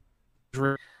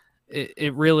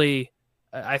really,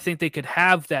 I think they could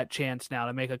have that chance now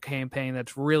to make a campaign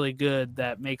that's really good,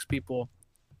 that makes people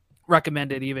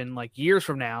recommend it even like years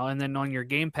from now, and then on your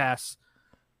Game Pass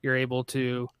you're able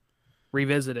to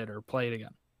revisit it or play it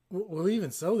again. Well,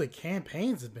 even so, the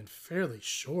campaigns have been fairly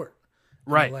short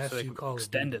in the Right. So last they few can Call of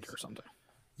extend it Duties. or something.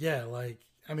 Yeah, like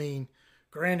I mean,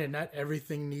 granted, not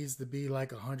everything needs to be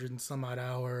like 100 and some odd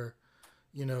hour.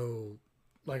 You know,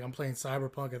 like I'm playing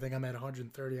Cyberpunk. I think I'm at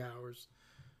 130 hours,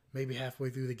 maybe halfway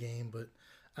through the game. But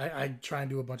I try and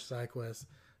do a bunch of side quests.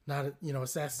 Not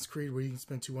Assassin's Creed where you can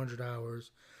spend 200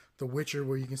 hours, The Witcher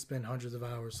where you can spend hundreds of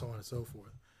hours, so on and so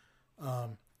forth.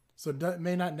 Um, so it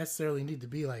may not necessarily need to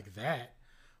be like that,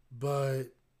 but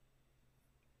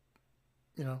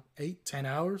 8, 10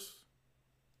 hours,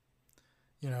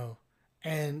 you know,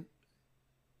 and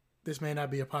this may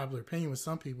not be a popular opinion with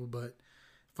some people, but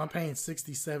if I'm paying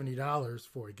 $60, $70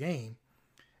 for a game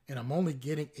and I'm only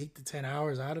getting 8 to 10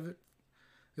 hours out of it,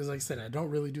 because like I said, I don't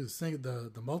really do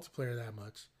the multiplayer that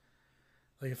much.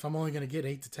 Like if I'm only going to get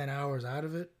 8 to 10 hours out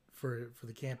of it for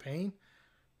the campaign,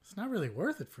 it's not really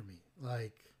worth it for me.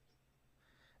 Like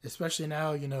especially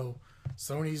now,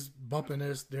 Sony's bumping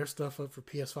their stuff up for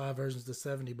PS5 versions to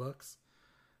 $70.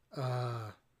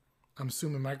 I'm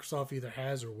assuming Microsoft either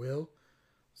has or will.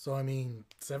 So I mean,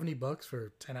 $70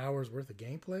 for 10 hours worth of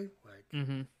gameplay, like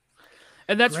Mm-hmm.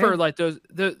 And that's for grant. like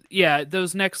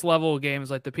those next level games,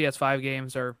 like the PS5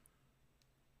 games are,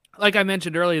 like I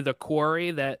mentioned earlier, the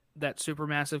Quarry, that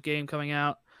supermassive game coming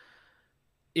out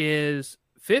is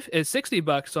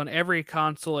 $60 on every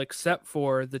console except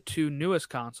for the two newest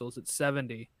consoles. It's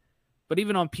 70, but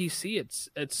even on PC, it's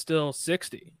still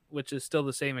 60, which is still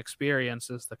the same experience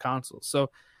as the consoles. So,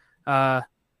 uh,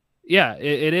 yeah,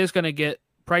 it is going to get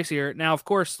pricier now. Of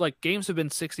course, like games have been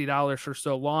 $60 for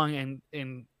so long,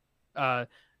 and uh,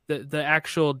 the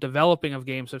actual developing of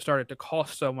games have started to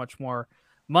cost so much more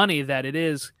money that it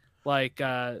is like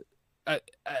a,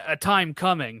 a time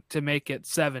coming to make it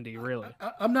 70. Really,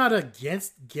 I'm not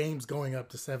against games going up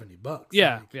to $70.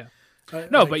 yeah, Like, yeah.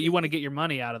 No, like but you want to get your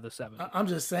money out of the 70. I'm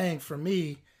just saying, for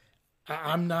me,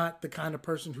 I'm not the kind of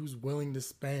person who's willing to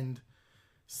spend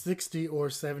 60 or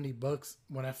 $70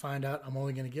 when I find out I'm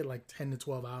only going to get like 10 to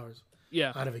 12 hours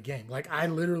Yeah, out of a game. Like I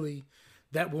literally,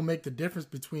 that will make the difference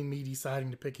between me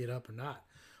deciding to pick it up or not.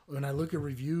 When I look at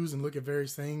reviews and look at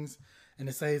various things and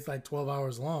they say it's like 12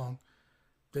 hours long,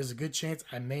 there's a good chance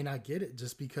I may not get it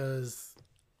just because,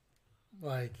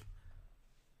 like,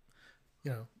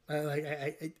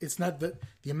 it's not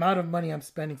the amount of money I'm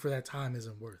spending for that time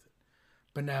isn't worth it.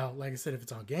 But now, like I said, if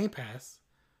it's on Game Pass,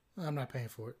 I'm not paying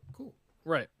for it. Cool,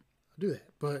 right. I'll do that.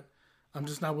 But I'm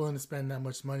just not willing to spend that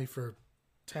much money for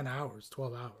 10 hours,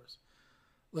 12 hours.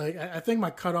 Like I think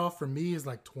my cutoff for me is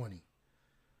like 20,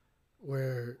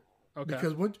 where Okay,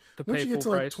 because to once pay you get full to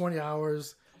like price. 20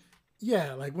 hours,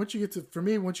 yeah, like once you get to for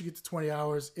me once you get to 20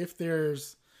 hours, if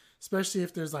there's especially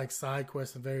if there's like side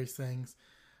quests and various things,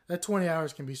 that 20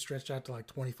 hours can be stretched out to like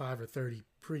 25 or 30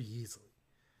 pretty easily.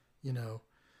 You know,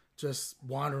 just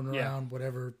wandering Yeah. around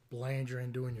whatever land you're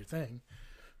in doing your thing.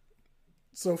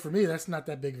 So for me, that's not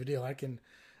that big of a deal. I can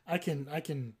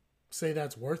say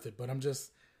that's worth it, but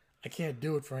I can't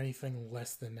do it for anything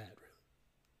less than that. Really.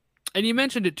 And you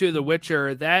mentioned it too, The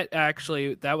Witcher. That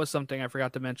was something I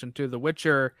forgot to mention too. The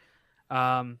Witcher,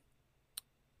 um,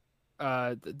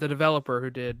 the developer who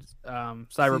did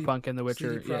Cyberpunk and The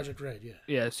CD Witcher, yeah, Project Red, yeah.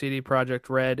 yeah, CD Project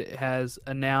Red has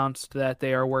announced that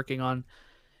they are working on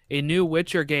a new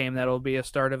Witcher game that'll be a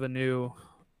start of a new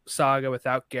saga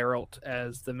without Geralt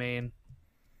as the main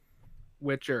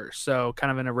Witcher. So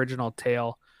kind of an original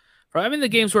tale. I mean, the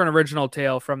games were an original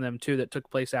tale from them too that took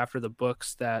place after the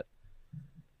books that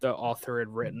the author had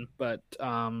written. But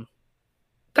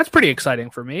that's pretty exciting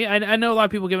for me. I know a lot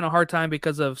of people giving a hard time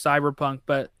because of Cyberpunk,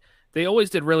 but they always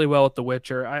did really well with The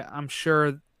Witcher. I'm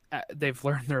sure they've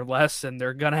learned their lesson.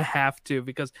 They're gonna have to,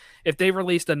 because if they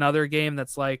released another game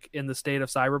that's like in the state of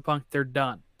Cyberpunk, they're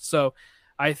done. So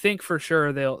I think for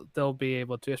sure they'll be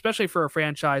able to, especially for a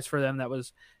franchise for them that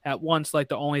was at once like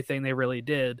the only thing they really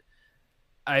did.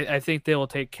 I think they will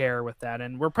take care with that,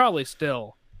 and we're probably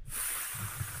still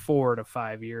 4 to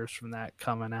 5 years from that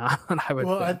coming out. I would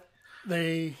Well, think.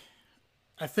 they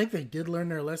I think they did learn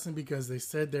their lesson because they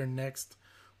said their next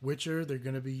Witcher they're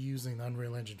going to be using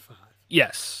Unreal Engine 5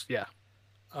 Yes, yeah.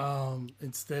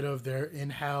 instead of their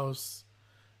in-house.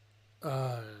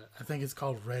 I think it's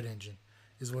called Red Engine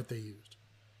is what they used.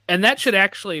 And that should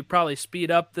actually probably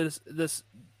speed up this.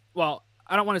 Well,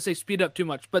 I don't want to say speed up too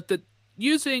much, but the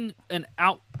using an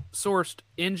outsourced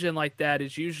engine like that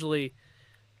is usually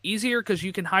easier because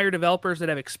you can hire developers that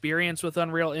have experience with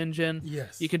Unreal Engine. You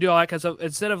Yes. can do all that because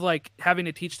instead of like having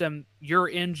to teach them your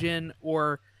engine,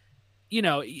 or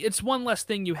it's one less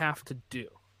thing you have to do.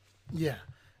 Yeah.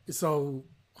 So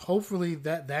hopefully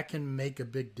that can make a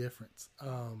big difference.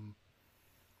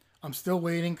 I'm still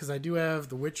waiting because I do have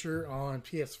The Witcher on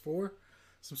PS4.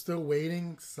 So I'm still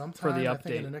waiting. for the Sometime I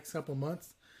think in update. the next couple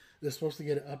months, they're supposed to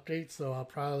get an update. So I'll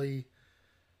probably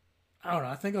I don't know.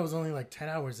 I think I was only like 10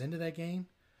 hours into that game,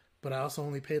 but I also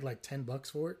only paid like $10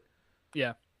 for it.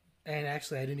 Yeah. And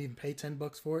actually, I didn't even pay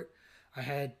 $10 for it. I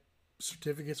had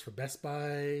certificates for Best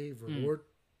Buy Mm. reward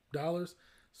dollars,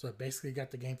 so I basically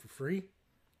got the game for free.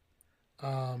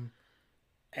 Um,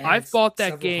 and I've it's bought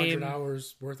that several hundred game.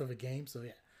 hours worth of a game. So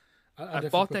yeah, I I've definitely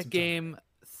bought put that some time in. game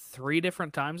 3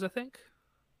 different times. I think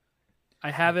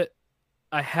I Yeah. have it.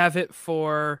 I have it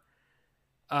for.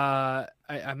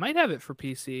 I might have it for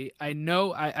PC. I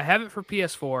know I have it for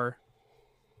PS4.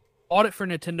 Bought it for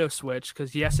Nintendo Switch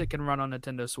because yes, it can run on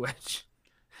Nintendo Switch.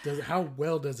 How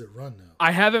well does it run though?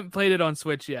 I haven't played it on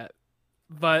Switch yet,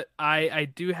 but I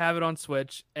do have it on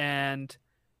Switch, and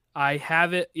I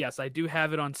have it. Yes, I do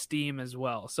have it on Steam as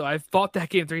well. So I've bought that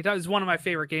game 3 times. It's one of my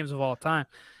favorite games of all time,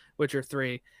 Witcher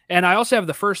 3. And I also have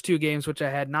the first 2 games, which I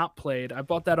had not played. I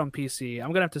bought that on PC.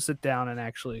 I'm gonna have to sit down and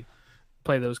actually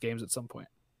play those games at some point.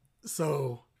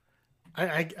 So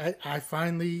I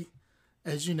finally,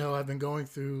 as you know, I've been going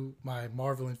through my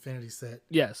Marvel Infinity set,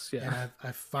 Yes, and yeah.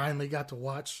 I finally got to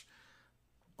watch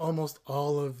almost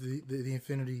all of the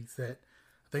Infinity set.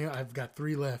 I think I've got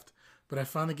three left, but I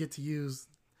finally get to use,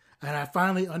 and I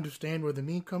finally understand where the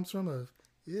meme comes from. Of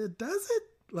yeah, does it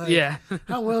like Yeah.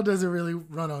 how well does it really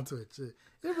run on Twitch?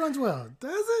 It runs well,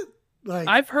 does it? Like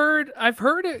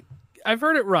I've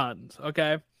heard it runs,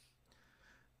 okay?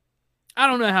 I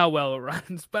don't know how well it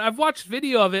runs, but I've watched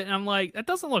video of it and I'm like, that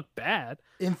doesn't look bad.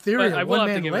 in theory, But a I will one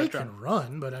have to man give it a lay try. can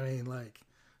run, but I mean like.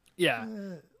 Yeah.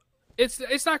 Eh,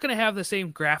 It's not going to have the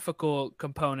same graphical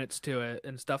components to it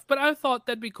and stuff, but I thought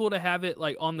that'd be cool to have it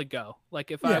like on the go.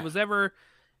 Like if I yeah, was ever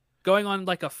going on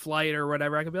like a flight or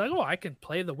whatever, I could be like, "Oh, I can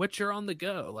play The Witcher on the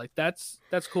go." Like that's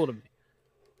cool to me.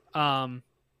 Um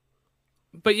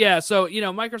but yeah, so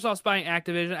Microsoft's buying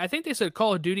Activision. I think they said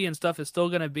Call of Duty and stuff is still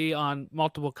going to be on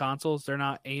multiple consoles. They're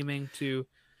not aiming to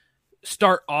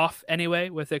start off anyway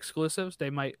with exclusives. They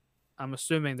might. I'm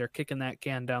assuming they're kicking that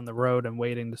can down the road and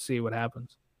waiting to see what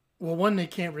happens. well, one they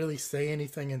can't really say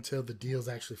anything until the deal's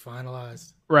actually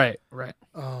finalized. Right, right.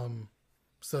 Um,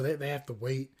 so they have to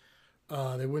wait.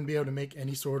 They wouldn't be able to make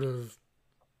any sort of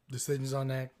decisions on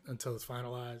that until it's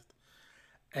finalized.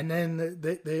 And then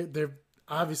they're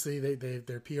obviously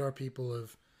their PR people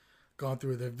have gone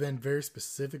through it. They've been very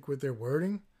specific with their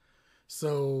wording.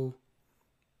 So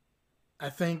I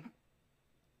think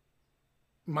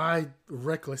my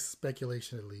reckless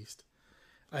speculation, at least,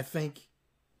 I think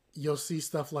you'll see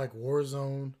stuff like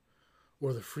Warzone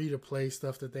or the free to play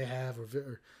stuff that they have,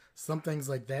 or some things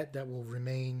like that will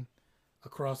remain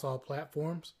across all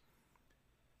platforms.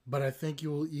 But I think you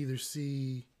will either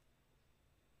see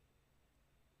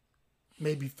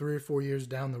maybe 3 or 4 years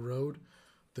down the road,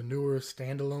 the newer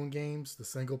standalone games, the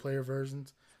single player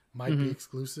versions, might be Mm-hmm.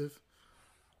 exclusive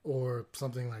or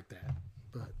something like that.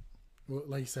 But well,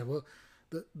 like you said, well,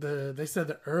 they said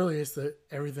the earliest that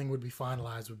everything would be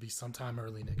finalized would be sometime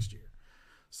early next year.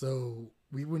 So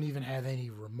we wouldn't even have any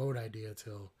remote idea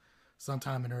till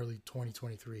sometime in early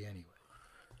 2023 anyway.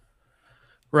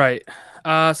 Right.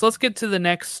 So let's get to the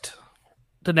next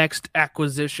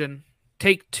acquisition.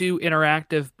 Take Two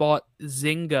Interactive bought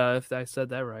Zynga. If I said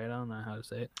that right, I don't know how to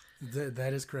say it.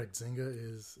 That is correct. Zynga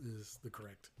is the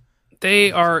correct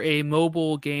They are pronunciation. a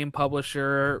mobile game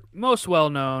publisher, most well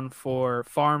known for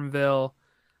Farmville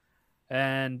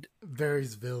and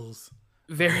Various vills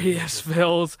of that various nature.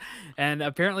 vills, and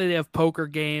apparently they have poker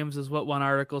games, is what one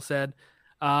article said.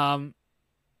 Um,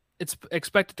 it's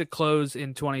expected to close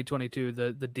in 2022.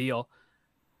 The deal.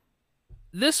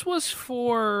 This was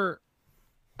for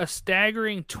a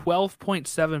staggering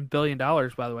 $12.7 billion.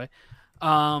 By the way,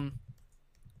 um,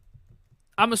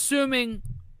 I'm assuming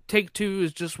Take Two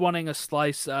is just wanting a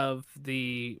slice of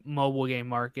the mobile game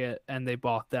market, and they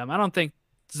bought them. I don't think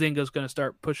Zynga's going to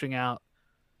start pushing out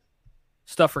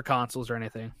stuff for consoles or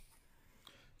anything.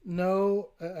 No,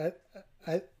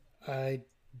 I I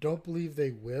don't believe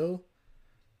they will.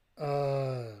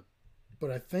 Uh,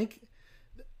 but I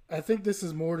think this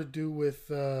is more to do with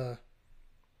the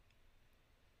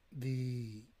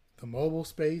the mobile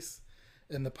space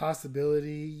and the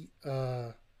possibility.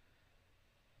 I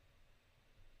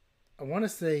want to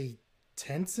say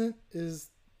Tencent is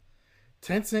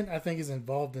Tencent. I think is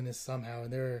involved in this somehow,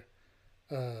 and they're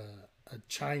a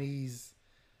Chinese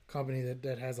company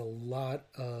that has a lot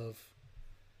of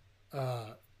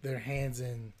their hands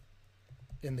in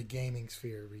the gaming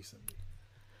sphere recently.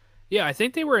 Yeah, I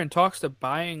think they were in talks to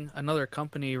buying another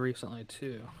company recently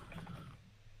too.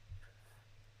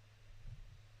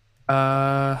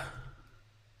 Uh,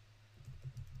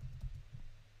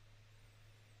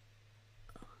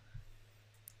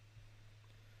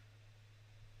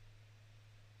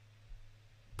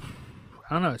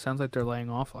 I don't know. It sounds like they're laying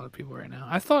off a lot of people right now.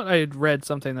 I thought I had read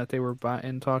something that they were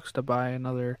in talks to buy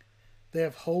another They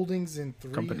have holdings in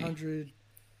company. 300.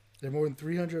 They're more than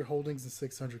 300 holdings in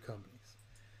 600 companies.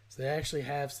 So they actually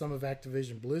have some of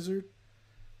Activision Blizzard,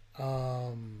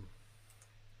 um,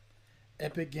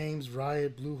 Epic Games,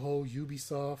 Riot, Bluehole,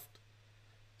 Ubisoft,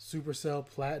 Supercell,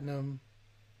 Platinum,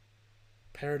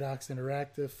 Paradox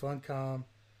Interactive, Funcom.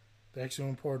 They actually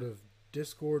own part of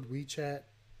Discord, WeChat.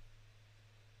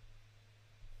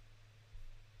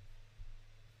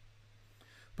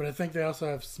 But I think they also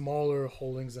have smaller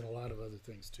holdings in a lot of other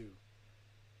things too.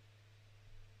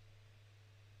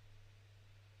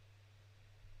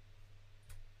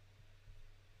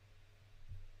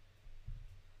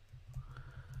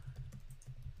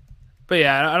 But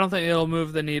yeah, I don't think it'll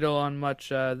move the needle on much.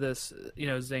 This,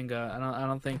 Zynga. I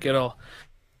don't think it'll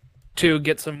to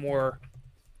get some more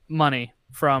money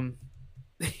from,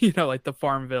 like the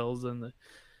Farmvilles and the,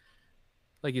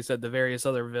 like you said, the various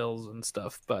other vills and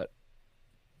stuff. But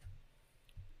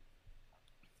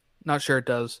not sure it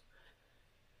does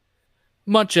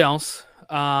much else.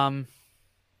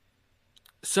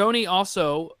 Sony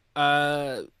also,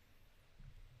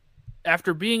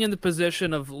 after being in the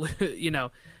position of,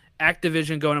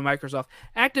 Activision going to Microsoft.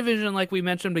 Activision, like we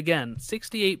mentioned again,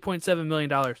 $68.7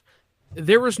 million.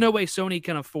 There was no way Sony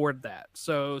can afford that.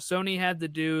 So Sony had to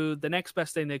do the next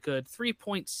best thing they could,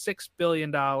 $3.6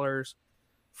 billion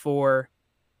for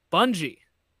Bungie.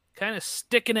 Kind of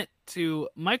sticking it to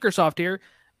Microsoft here.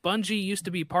 Bungie used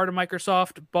to be part of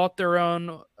Microsoft, bought their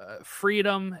own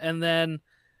freedom, and then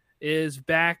is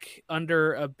back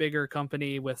under a bigger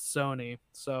company with Sony.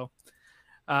 So,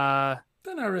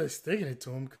 They're not really sticking it to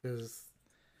them because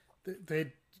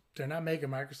they they're not making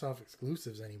Microsoft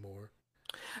exclusives anymore.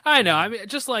 I know. I Um, mean,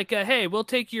 just like, hey, we'll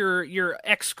take your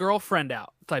ex girlfriend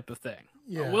out, type of thing.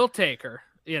 yeah. We'll take her,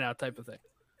 type of thing.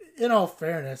 In all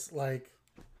fairness, like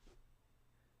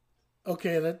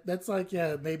okay, that's like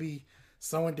yeah, maybe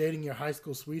someone dating your high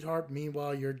school sweetheart.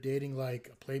 Meanwhile, you're dating like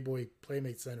a Playboy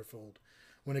Playmate centerfold.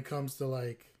 When it comes to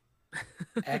like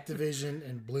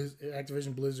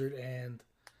Activision Blizzard and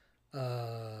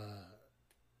uh,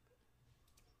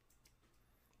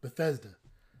 Bethesda,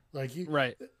 like you,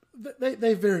 Right.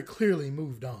 they very clearly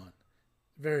moved on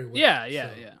very well. Yeah, yeah,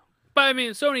 So yeah. But I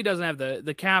mean, Sony doesn't have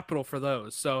the capital for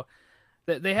those, so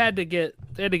they had to get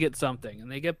something,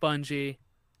 and they get Bungie.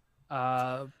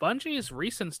 Bungie's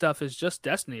recent stuff is just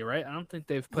Destiny, right? I don't think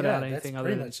they've put yeah, out that's anything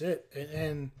other pretty than much it.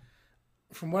 And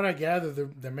from what I gather,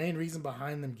 the main reason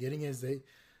behind them getting it is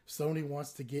Sony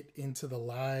wants to get into the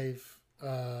live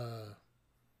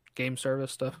game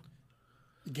service stuff.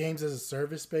 games as a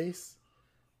service space.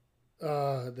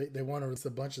 They want to release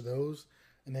a bunch of those,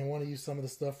 and they want to use some of the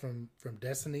stuff from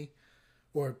Destiny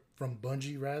or from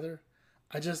Bungie rather.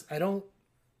 I don't.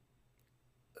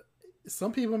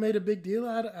 Some people made a big deal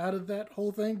out of that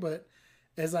whole thing, but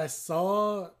as I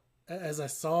saw as I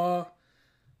saw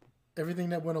everything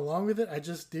that went along with it, I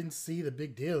just didn't see the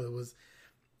big deal.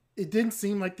 It didn't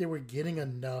seem like they were getting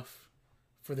enough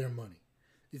for their money.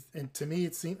 And to me,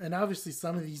 it seemed, and obviously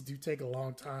some of these do take a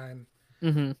long time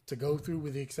Mm-hmm. to go through,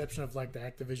 with the exception of like the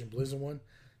Activision Blizzard one.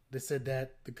 They said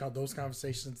that those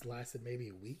conversations lasted maybe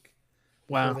a week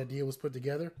before Wow. that deal was put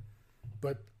together.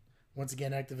 But once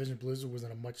again, Activision Blizzard was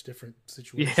in a much different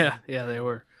Yeah, situation yeah, they than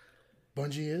were.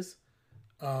 Bungie is.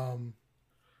 Um,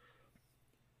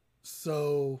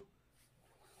 so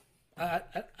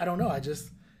I don't know.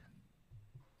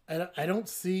 I don't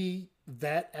see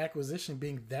that acquisition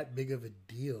being that big of a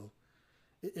deal.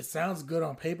 It sounds good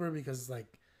on paper because it's like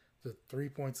the 3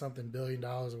 point something $billion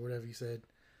or whatever you said,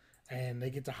 and they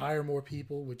get to hire more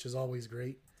people, which is always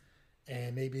great,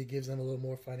 and maybe it gives them a little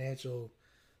more financial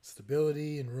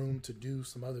stability and room to do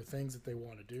some other things that they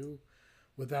want to do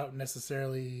without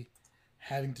necessarily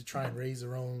having to try and raise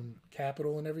their own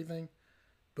capital and everything.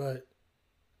 But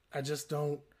I just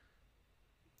don't.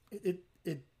 It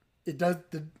it it does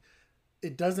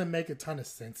it doesn't make a ton of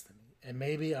sense to me, and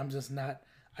maybe I'm just not.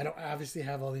 I don't obviously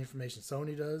have all the information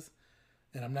Sony does,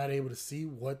 and I'm not able to see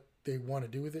what they want to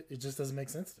do with it. It just doesn't make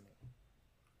sense to me.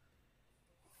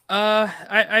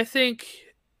 I think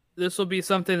this will be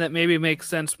something that maybe makes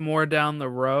sense more down the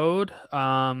road.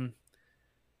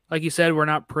 Like you said, we're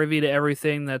not privy to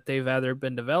everything that they've either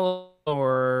been developed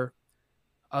or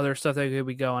other stuff that could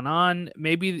be going on.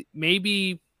 Maybe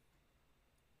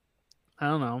I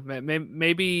don't know.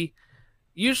 Maybe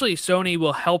usually Sony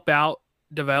will help out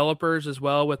developers as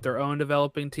well with their own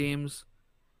developing teams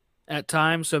at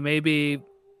times. So maybe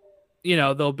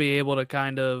they'll be able to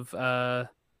kind of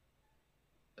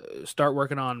start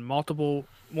working on multiple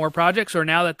more projects. Or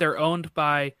now that they're owned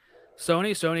by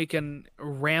Sony, Sony can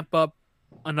ramp up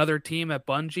another team at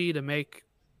Bungie to make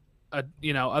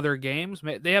other games.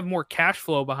 They have more cash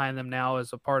flow behind them now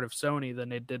as a part of Sony than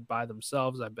they did by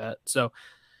themselves, I bet. So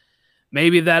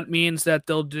maybe that means that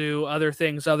they'll do other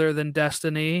things other than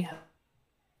Destiny.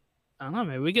 I don't know.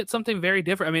 Maybe we get something very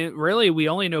different. I mean, really, we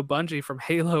only know Bungie from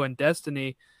Halo and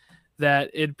Destiny.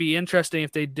 That it'd be interesting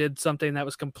if they did something that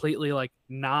was completely like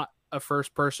not a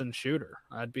first person shooter.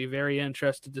 I'd be very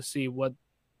interested to see what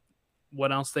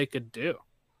else they could do.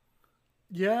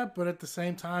 Yeah, but at the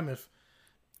same time,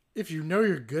 if you know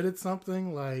you're good at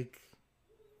something, like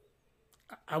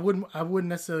I wouldn't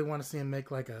necessarily want to see him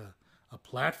make like a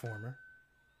platformer.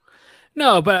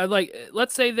 No, but like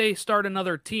let's say they start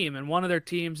another team and one of their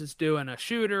teams is doing a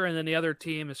shooter and then the other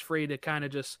team is free to kind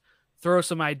of just throw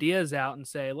some ideas out and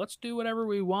say, "Let's do whatever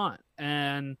we want."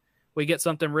 And we get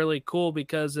something really cool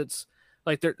because it's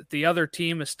like the other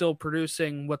team is still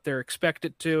producing what they're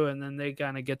expected to and then they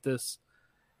kind of get this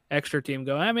extra team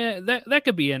going. I mean, that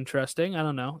could be interesting. I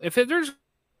don't know. There's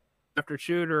after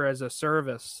shooter as a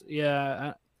service,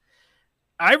 yeah,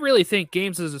 I really think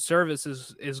games as a service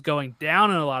is going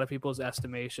down in a lot of people's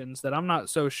estimations. That I'm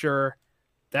not so sure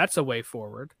that's a way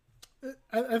forward.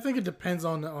 I think it depends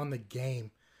on the game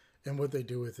and what they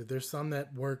do with it. There's some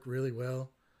that work really well.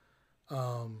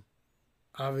 Um,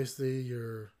 Obviously,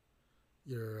 your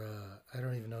I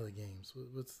don't even know the games.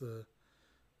 What's the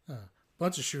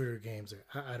bunch of shooter games?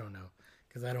 I don't know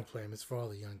because I don't play them. It's for all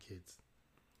the young kids.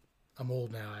 I'm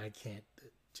old now. I can't.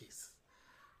 Jeez.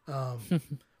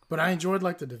 But I enjoyed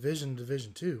like the Division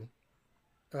 2.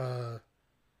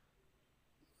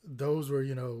 Those were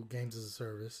games as a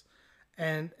service,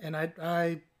 and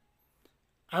I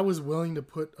was willing to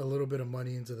put a little bit of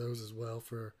money into those as well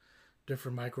for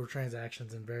different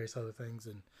microtransactions and various other things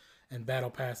and battle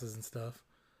passes and stuff.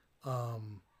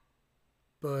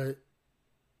 But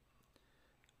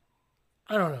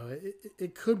I don't know.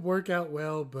 It could work out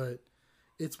well, but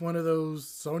it's one of those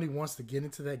Sony wants to get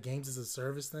into that games as a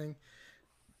service thing.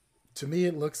 To me,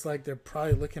 it looks like they're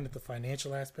probably looking at the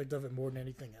financial aspect of it more than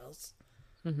anything else,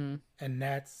 and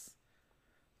that's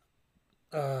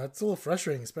it's a little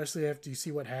frustrating, especially after you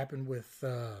see what happened with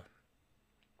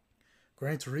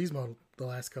Gran Turismo the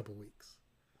last couple weeks.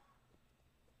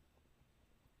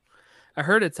 I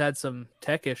heard it's had some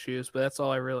tech issues, but that's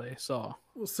all I really saw.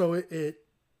 So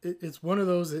it's one of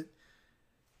those that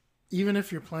even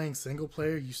if you're playing single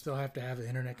player, you still have to have an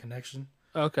internet connection.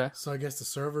 Okay. So I guess the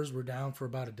servers were down for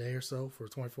about a day or so for a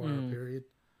 24-hour period.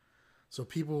 So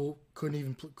people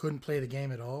couldn't play the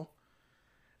game at all.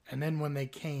 And then when they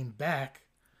came back,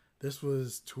 this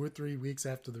was 2 or 3 weeks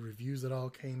after the reviews that all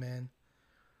came in.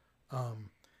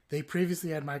 They previously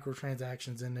had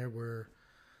microtransactions in there where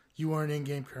you earn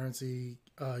in-game currency.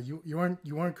 You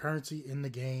earn currency in the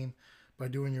game by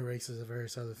doing your races and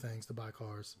various other things to buy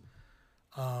cars.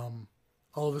 All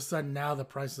of a sudden now the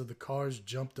prices of the cars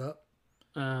jumped up.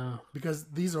 Because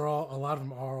these are a lot of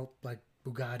them are like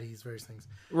Bugattis, various things.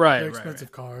 Right. They're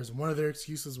expensive cars. One of their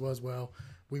excuses was, well,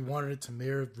 we wanted it to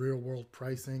mirror real world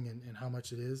pricing and how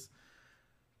much it is.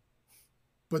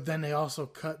 But then they also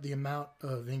cut the amount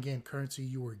of in-game currency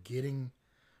you were getting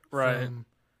from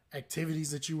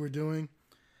activities that you were doing.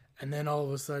 And then all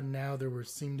of a sudden now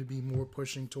seemed to be more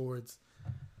pushing towards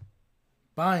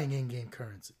buying in-game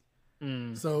currency.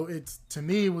 So to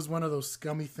me, it was one of those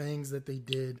scummy things that they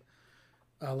did.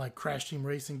 Like Crash Team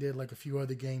Racing did, like a few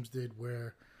other games did,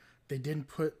 where they didn't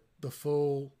put the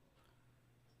full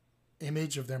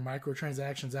image of their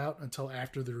microtransactions out until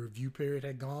after the review period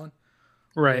had gone.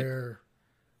 Right. Where,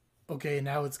 okay,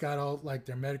 now it's got all, like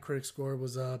their Metacritic score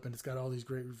was up and it's got all these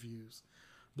great reviews,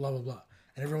 blah, blah, blah.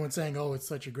 And everyone's saying, oh, it's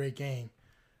such a great game.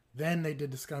 Then they did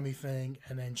the scummy thing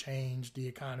and then changed the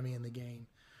economy in the game.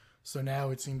 So now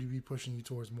it seemed to be pushing you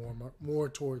towards more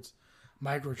towards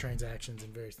microtransactions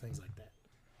and various things like that.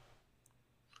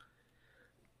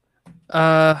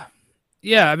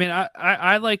 Yeah, I mean,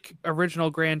 I like original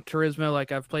Gran Turismo.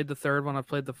 Like I've played the third one, I've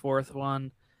played the fourth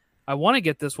one. I want to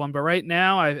get this one, but right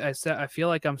now I feel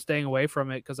like I'm staying away from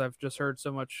it because I've just heard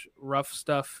so much rough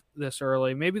stuff this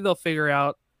early. Maybe they'll figure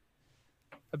out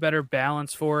a better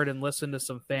balance for it and listen to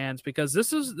some fans because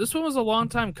this one was a long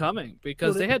time coming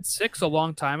because they had 6 a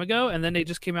long time ago and then they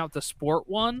just came out with the sport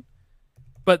one.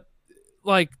 But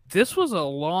like this was a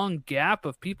long gap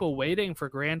of people waiting for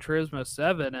Gran Turismo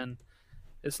 7 and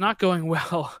it's not going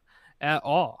well at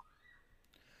all.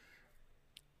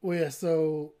 Well, yeah,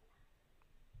 so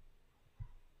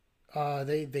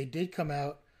they did come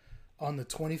out on the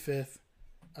 25th.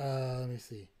 Let me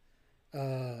see.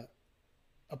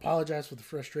 Apologize for the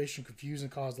frustration, confusion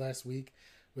caused last week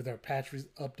with our patch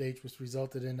updates, which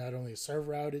resulted in not only a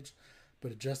server outage,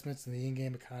 but adjustments in the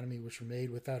in-game economy which were made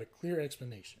without a clear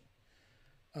explanation.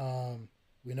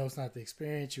 We know it's not the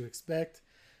experience you expect.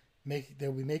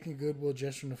 They'll be making goodwill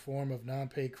gesture in the form of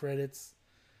non-paid credits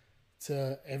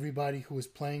to everybody who was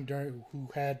playing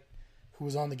who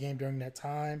was on the game during that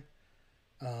time.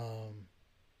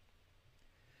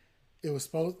 It was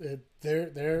supposed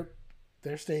their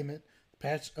statement. The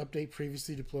patch update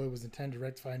previously deployed was intended to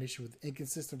rectify an issue with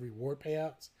inconsistent reward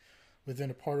payouts within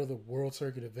a part of the World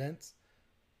Circuit events,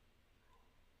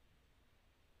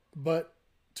 but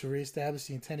to reestablish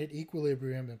the intended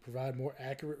equilibrium and provide more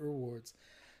accurate rewards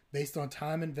based on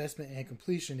time investment and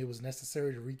completion, it was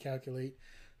necessary to recalculate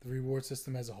the reward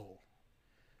system as a whole.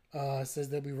 It says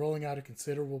they'll be rolling out a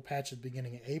considerable patch at the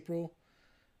beginning of April.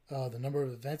 The number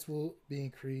of events will be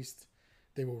increased.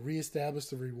 They will reestablish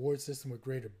the reward system with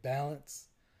greater balance.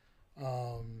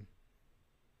 And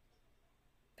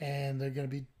they're going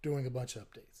to be doing a bunch of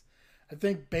updates. I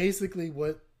think basically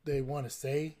what they want to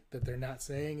say that they're not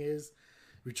saying is,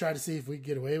 we tried to see if we could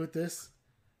get away with this.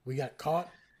 We got caught.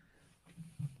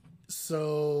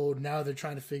 So now they're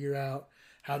trying to figure out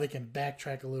how they can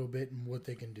backtrack a little bit and what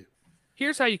they can do.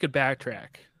 Here's how you could backtrack.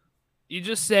 You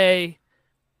just say,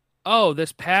 oh,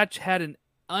 this patch had an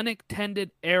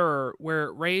unintended error where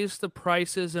it raised the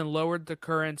prices and lowered the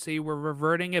currency. We're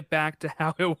reverting it back to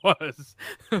how it was.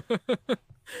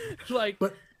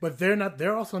 But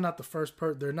they're also not the first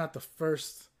they're not the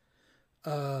first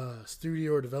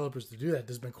studio or developers to do that.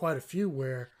 There's been quite a few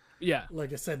where, yeah,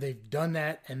 like I said, they've done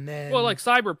that, and then like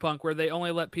Cyberpunk, where they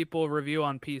only let people review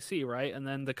on PC, right? And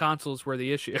then the consoles were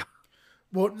the issue.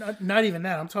 Well, not even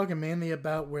that. I'm talking mainly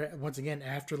about where, once again,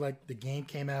 after like the game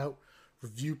came out,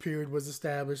 review period was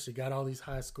established. They got all these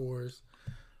high scores.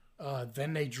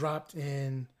 Then they dropped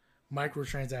in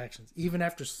microtransactions, even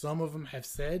after some of them have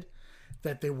said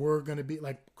that they were going to be,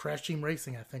 like Crash Team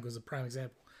Racing, I think was a prime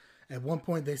example. At one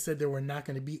point, they said there were not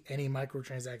going to be any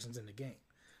microtransactions in the game.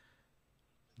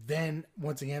 Then,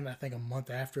 once again, I think a month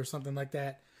after or something like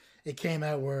that, it came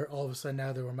out where all of a sudden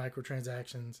now there were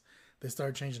microtransactions. They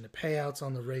started changing the payouts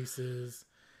on the races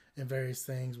and various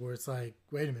things where it's like,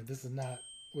 wait a minute, this is not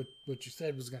what you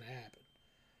said was going to happen.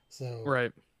 So,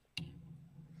 right.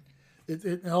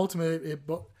 It ultimately,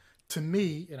 to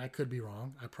me, and I could be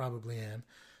wrong, I probably am,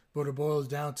 but it boils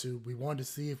down to, we wanted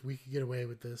to see if we could get away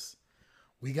with this.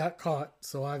 We got caught,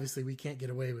 so obviously we can't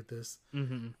get away with this.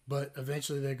 Mm-hmm. But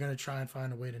eventually they're going to try and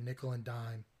find a way to nickel and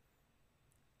dime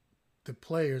the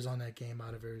players on that game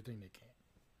out of everything they can.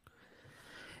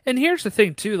 And here's the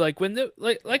thing too, like when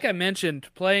like I mentioned,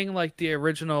 playing like the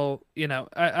original,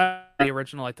 the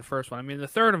original, like the first one. I mean, the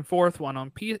third and fourth one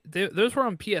on those were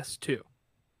on PS2.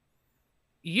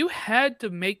 You had to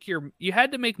make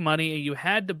money and you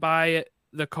had to buy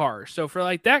the car. So for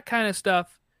like that kind of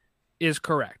stuff is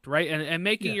correct, right? And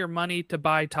making your money to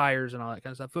buy tires and all that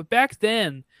kind of stuff. But back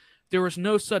then, there was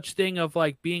no such thing of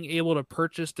like being able to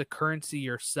purchase the currency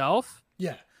yourself.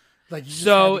 Yeah. Like you just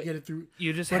had to get it through.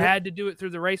 You just had to do it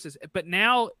through the races. But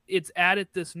now it's added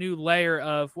this new layer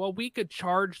of, well, we could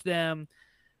charge them.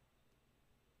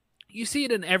 You see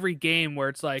it in every game where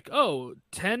it's like, oh,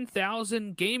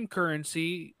 10,000 game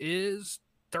currency is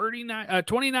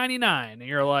 $20.99, and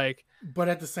you're like, but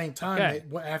at the same time,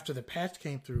 after the patch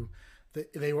came through,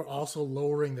 they were also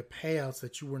lowering the payouts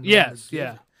that you were normally given.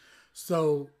 Yeah.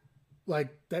 So,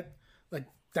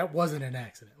 that wasn't an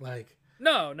accident. Like,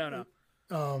 no.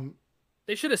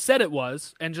 They should have said it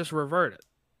was and just revert it.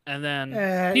 And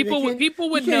then people would know.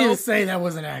 You can't even say that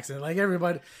was an accident. Like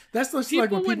everybody, that's just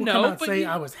like when people come out and say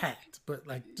I was hacked. But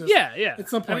like, just, yeah. At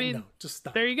some point, no, just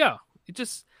stop. There you go. You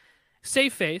just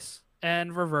save face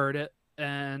and revert it,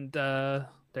 and there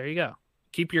you go.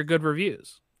 Keep your good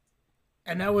reviews.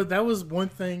 And that was one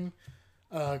thing,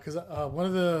 because one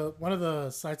of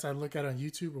the sites I look at on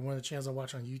YouTube, or one of the channels I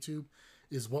watch on YouTube,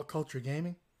 is What Culture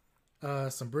Gaming.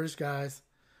 Some British guys,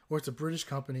 or it's a British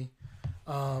company,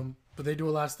 but they do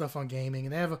a lot of stuff on gaming,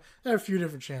 and they have a few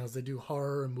different channels. They do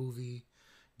horror, movie,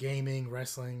 gaming,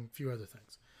 wrestling, a few other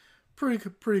things.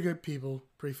 Pretty good people,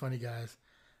 pretty funny guys.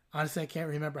 Honestly, I can't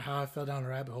remember how I fell down a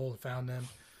rabbit hole and found them,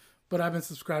 but I've been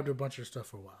subscribed to a bunch of stuff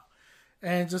for a while.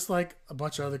 And just like a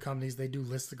bunch of other companies, they do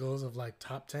listicles of like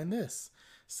top 10 this,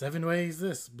 7 ways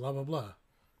this, blah, blah, blah.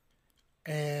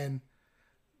 And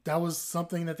that was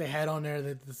something that they had on there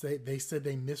that they said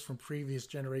they missed from previous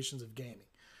generations of gaming,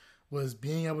 was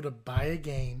being able to buy a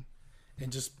game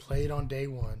and just play it on day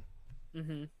one,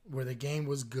 where the game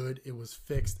was good, it was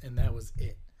fixed, and that was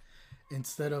it.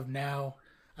 Instead of now,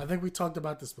 I think we talked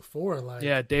about this before,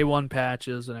 like day one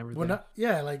patches and everything.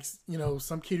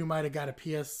 Some kid who might have got a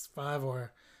PS5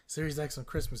 or Series X on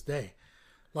Christmas Day,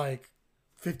 like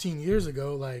 15 years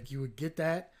ago, like you would get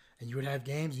that and you would have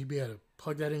games. You'd be able to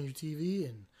plug that in your TV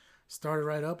and start it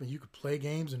right up, and you could play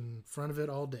games in front of it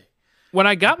all day. When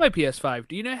I got my PS5,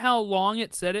 do you know how long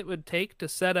it said it would take to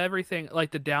set everything,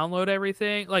 like to download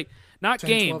everything? Like, not 10,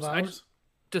 12 games, I just hours.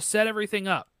 to set everything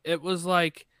up. It was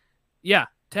like, yeah,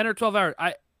 10 or 12 hours.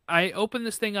 I opened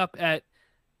this thing up at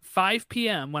 5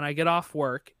 p.m. when I get off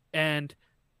work and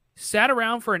sat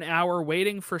around for an hour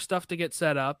waiting for stuff to get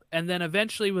set up, and then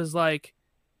eventually was like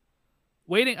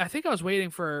waiting. I think I was waiting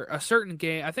for a certain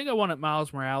game. I think I wanted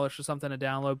Miles Morales or something to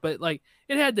download, but like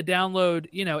it had to download,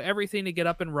 everything to get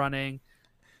up and running,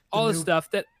 The all this new stuff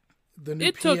that the new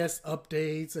it took. PS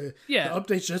updates, the Yeah,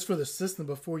 updates just for the system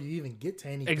before you even get to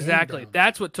any game exactly. download.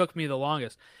 That's what took me the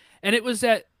longest. And it was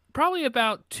at probably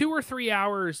about 2 or 3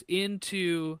 hours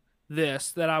into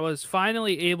this that I was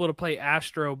finally able to play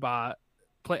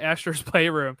play Astro's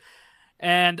Playroom.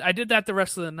 And I did that the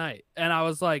rest of the night. And I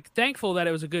was like thankful that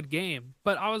it was a good game.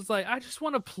 But I was like, I just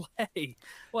want to play.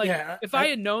 Like, Yeah, if I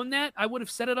had known that, I would have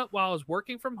set it up while I was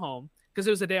working from home, because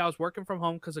it was a day I was working from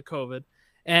home because of COVID.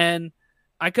 And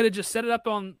I could have just set it up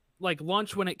on like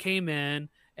lunch when it came in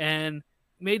and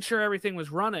made sure everything was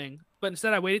running. But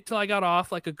instead, I waited till I got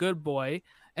off like a good boy.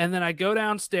 And then I go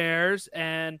downstairs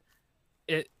and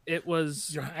it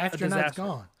was a half your night's disaster.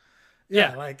 gone.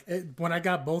 Yeah. Yeah, like when I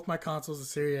got both my consoles, the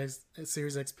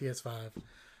Series X, PS5,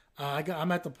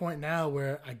 I'm at the point now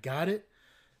where I got it.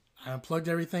 I unplugged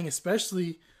everything.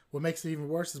 Especially, what makes it even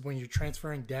worse is when you're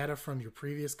transferring data from your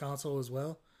previous console as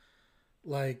well.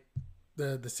 Like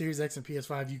the Series X and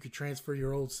PS5, you could transfer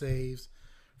your old saves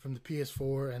from the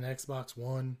PS4 and Xbox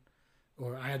One,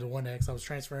 or I had the One X. I was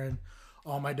transferring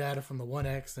all my data from the One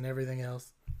X and everything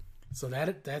else. So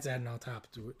that's adding on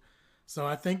top to it. So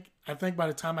I think by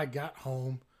the time I got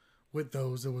home with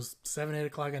those, it was 7, 8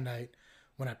 o'clock at night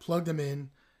when I plugged them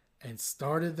in and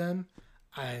started them.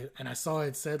 I saw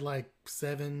it said like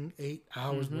 7, 8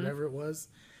 hours, whatever it was.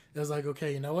 It was like,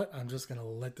 okay, you know what? I'm just gonna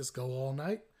let this go all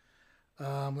night.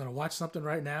 I'm gonna watch something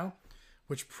right now,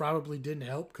 which probably didn't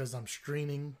help because I'm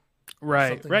streaming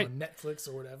something Right. on Netflix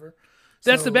or whatever.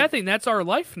 That's the So bad thing. That's our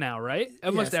life now, right?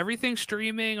 Almost yes, everything's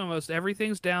streaming. Almost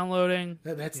everything's downloading.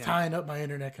 that's Yeah. tying up my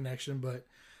internet connection. But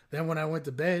then when I went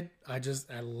to bed, I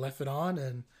left it on,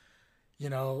 and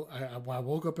I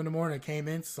woke up in the morning, I came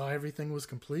in, saw everything was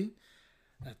complete.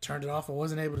 I turned it off. I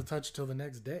wasn't able to touch it till the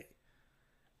next day.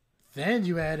 Then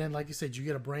you add in, like you said, you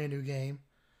get a brand new game,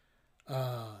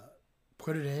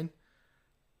 put it in.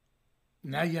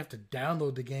 Now you have to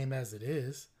download the game as it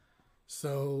is.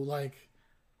 So like,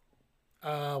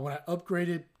 when I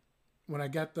upgraded, when I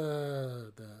got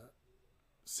the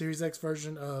Series X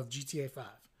version of GTA 5,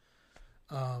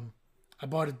 I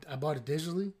bought it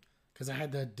digitally because I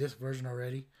had that disc version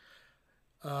already.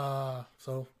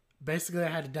 So basically, I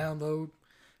had to download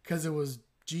because it was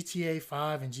GTA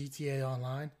 5 and GTA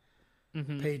Online.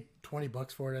 Mm-hmm. Paid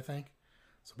 $20 for it, I think.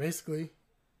 So basically,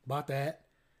 bought that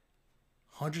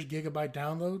 100 GB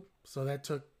download. So that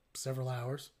took several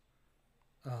hours.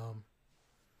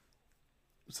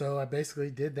 So I basically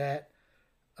did that.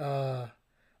 And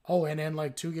then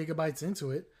like 2 GB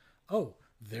into it,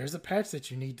 there's a patch that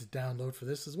you need to download for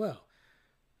this as well.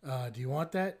 Do you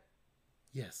want that?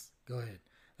 Yes, go ahead.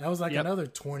 That was like another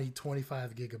 20,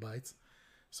 25 GB.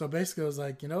 So basically, I was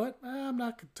like, you know what? I'm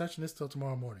not touching this till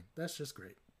tomorrow morning. That's just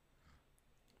great.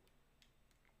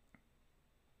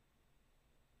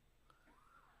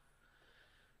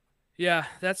 Yeah,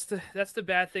 that's the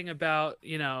bad thing about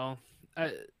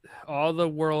all the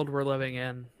world we're living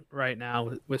in right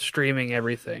now with streaming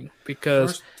everything,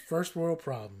 because First world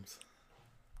problems.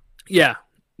 yeah,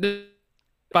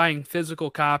 buying physical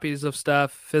copies of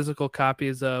stuff, physical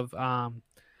copies of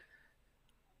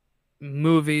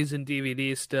movies and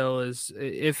DVDs still is,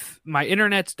 if my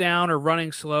internet's down or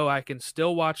running slow, I can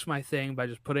still watch my thing by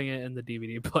just putting it in the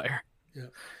DVD player.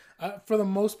 Yeah. For the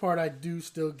most part, I do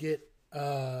still get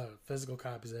physical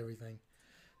copies of everything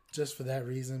just for that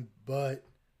reason. But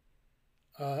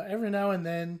every now and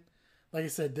then, like I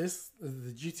said,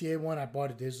 the GTA one, I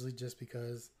bought it digitally just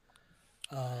because.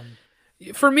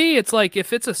 For me, it's like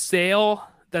if it's a sale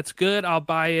that's good, I'll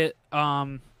buy it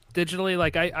digitally.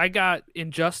 Like I got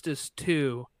Injustice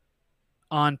 2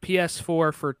 on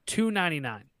PS4 for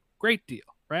 $2.99. Great deal,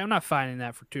 right? I'm not finding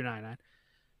that for $2.99.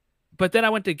 But then I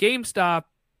went to GameStop,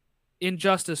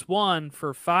 Injustice 1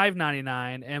 for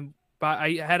 $5.99, and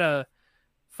I had a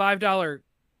 $5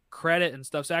 credit and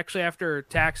stuff. So actually, after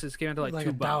taxes, came into like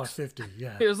 $2. $1.50,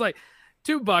 yeah. It was like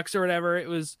 $2 or whatever. It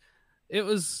was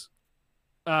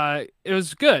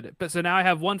good. But so now I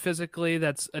have one physically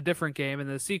that's a different game, and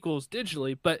the sequel's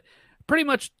digitally. But pretty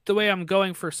much the way I'm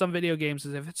going for some video games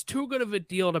is if it's too good of a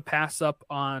deal to pass up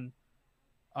on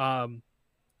um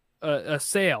a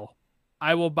sale,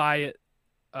 I will buy it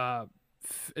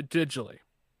digitally.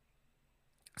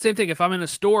 Same thing if I'm in a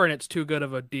store and it's too good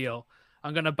of a deal,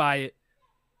 I'm gonna buy it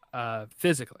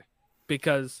physically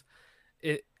because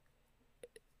it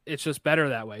it's just better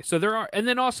that way. So there are, and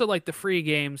then also like the free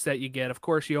games that you get. Of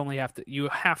course, you have to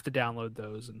download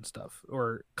those and stuff,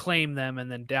 or claim them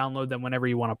and then download them whenever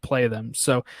you want to play them.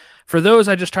 So for those,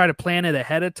 I just try to plan it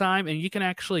ahead of time, and you can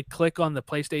actually click on the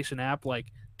PlayStation app,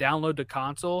 like download the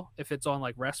console if it's on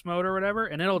like rest mode or whatever,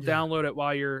 and it'll Yeah. download it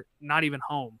while you're not even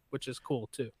home, which is cool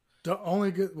too. The only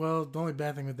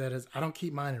bad thing with that is I don't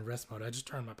keep mine in rest mode. I just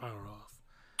turn my power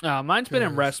off. Mine's been in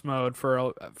Cause rest mode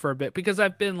for a bit because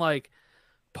I've been like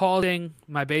pausing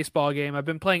my baseball game. I've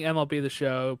been playing MLB The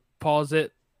Show, pause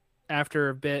it after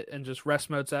a bit, and just rest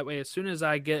modes that way. As soon as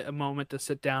I get a moment to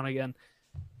sit down again,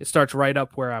 it starts right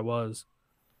up where I was.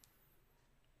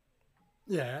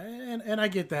 yeah, and I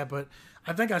get that, but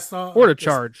I think I saw Or to like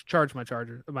this. charge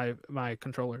my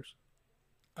controllers.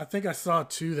 I think I saw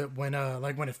too that when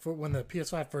the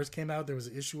PS5 first came out, there was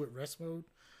an issue with rest mode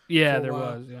Yeah, for a there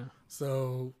while. was. Yeah.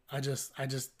 So I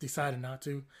just decided not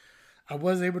to. I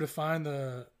was able to find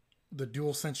the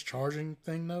dual sense charging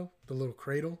thing though, the little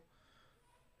cradle,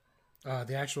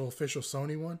 the actual official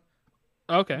Sony one,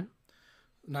 Okay.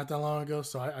 not that long ago.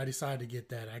 So I decided to get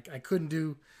that. I couldn't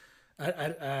do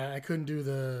I couldn't do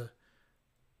the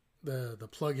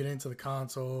plug it into the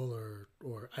console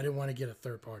or I didn't want to get a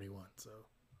third party one. So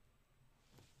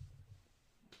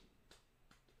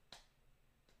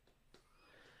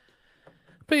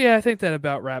But yeah, I think that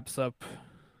about wraps up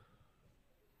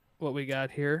what we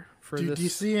got here for do you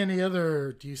this see any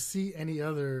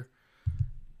other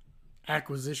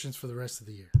acquisitions for the rest of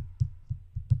the year?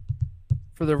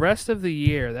 for the rest of the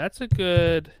year. That's a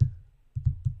good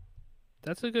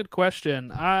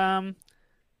question. I'd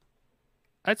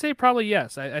say probably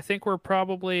yes. I think we're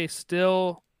probably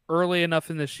still early enough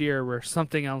in this year where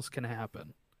something else can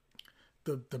happen.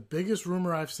 The biggest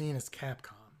rumor I've seen is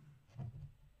Capcom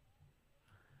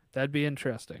That'd be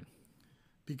interesting.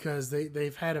 because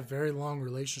they've had a very long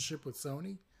relationship with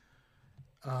Sony.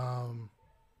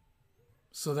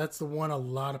 So that's the one a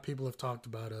lot of people have talked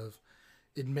about. Of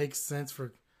it makes sense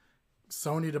for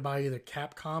Sony to buy either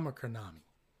Capcom or Konami.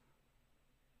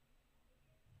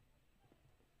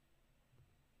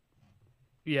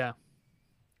 Yeah.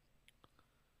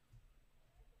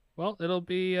 Well, it'll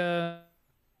be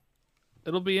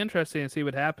interesting to see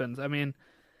what happens. I mean,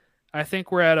 I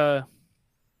think we're at a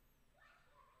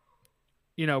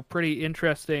pretty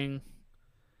interesting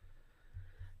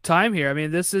time here. I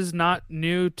mean, this is not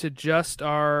new to just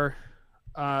our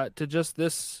to just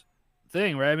this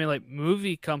thing, right? I mean, like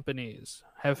movie companies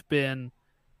have been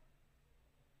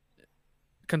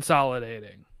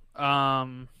consolidating.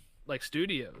 Like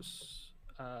studios.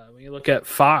 When you look at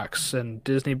Fox and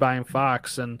Disney buying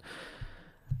Fox and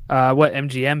what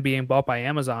MGM being bought by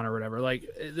Amazon or whatever. Like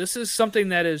this is something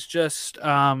that is just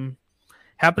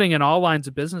happening in all lines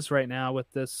of business right now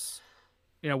with this,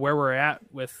 where we're at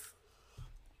with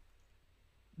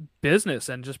business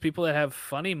and just people that have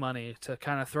funny money to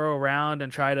kind of throw around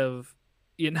and try to,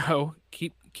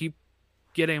 keep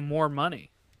getting more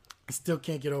money. I still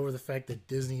can't get over the fact that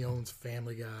Disney owns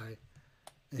Family Guy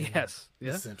and Yes, The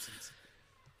yeah. Simpsons.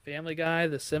 Family Guy,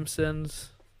 The Simpsons,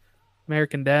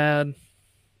 American Dad,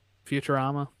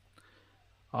 Futurama,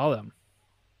 all of them.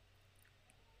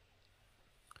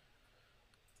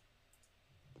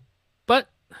 But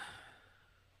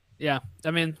yeah,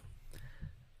 I mean,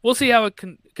 we'll see how it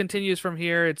continues from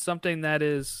here. It's something that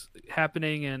is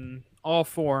happening in all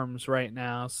forms right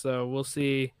now, so we'll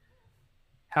see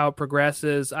how it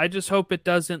progresses. I just hope it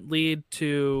doesn't lead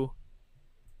to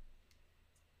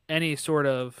any sort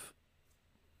of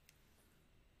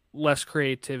less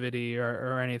creativity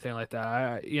or anything like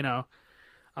that.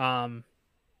 Um,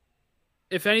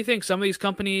 if anything, some of these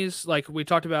companies, like we didn't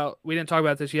talk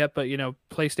about this yet, but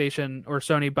PlayStation or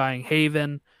Sony buying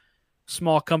Haven,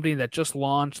 small company that just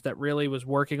launched that really was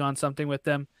working on something with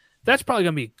them. That's probably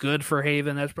going to be good for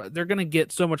Haven. They're going to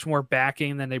get so much more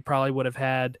backing than they probably would have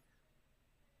had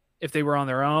if they were on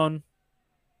their own.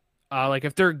 Like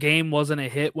if their game wasn't a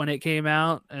hit when it came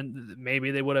out, and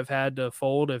maybe they would have had to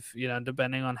fold if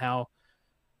depending on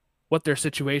what their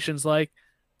situation's like.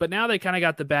 But now they kind of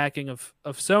got the backing of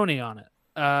Sony on it.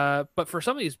 But for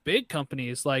some of these big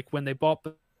companies, like when they bought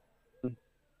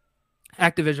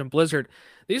Activision Blizzard,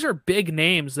 these are big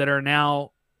names that are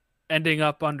now ending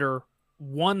up under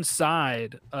one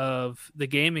side of the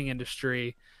gaming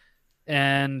industry,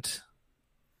 and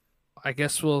I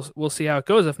guess we'll see how it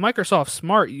goes. If Microsoft's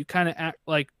smart, you kind of act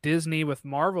like Disney with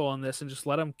Marvel on this and just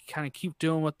let them kind of keep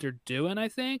doing what they're doing, I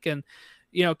think. And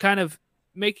kind of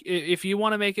make, if you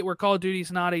want to make it where Call of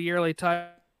Duty's not a yearly title,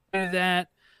 do that,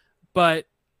 but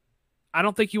I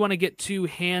don't think you want to get too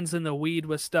hands in the weed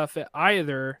with stuff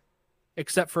either,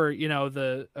 except for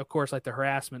the, of course, like the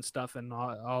harassment stuff and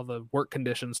all the work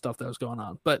condition stuff that was going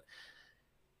on. But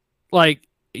like,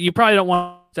 you probably don't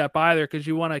want that either, because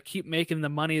you want to keep making the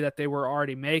money that they were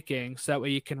already making, so that way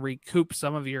you can recoup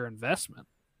some of your investment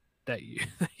that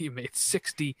you made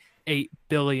 $68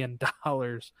 billion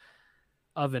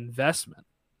of investment.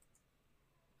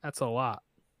 That's a lot.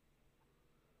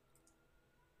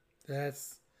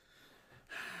 That's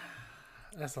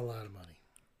a lot of money.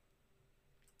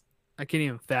 I can't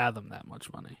even fathom that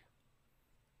much money.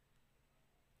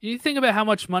 You think about how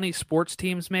much money sports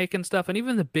teams make and stuff, and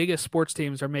even the biggest sports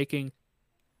teams are making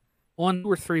 $1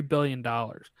 or $3 billion.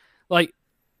 Like,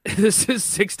 this is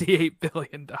 $68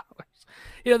 billion.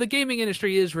 The gaming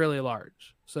industry is really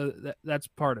large, so that's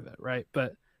part of it, right?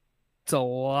 But it's a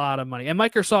lot of money, and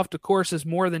Microsoft, of course, is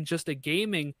more than just a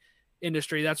gaming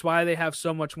industry. That's why they have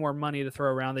so much more money to throw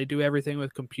around. They do everything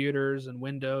with computers and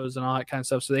Windows and all that kind of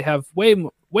stuff. So they have way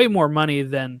more money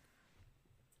than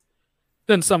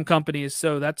some companies.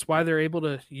 So that's why they're able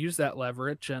to use that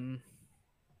leverage and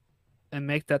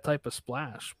make that type of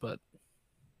splash. But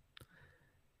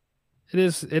it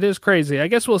is crazy. I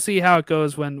guess we'll see how it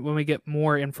goes when we get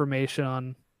more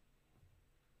information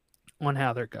on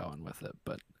how they're going with it.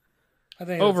 But I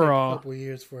think it'll take a couple of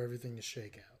years for everything to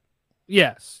shake out.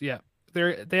 Yes, yeah.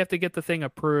 They have to get the thing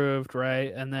approved,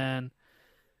 right? And then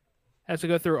has to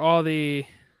go through all the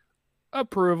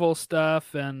approval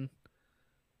stuff and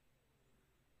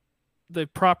the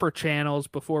proper channels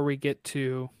before we get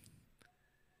to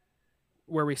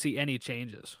where we see any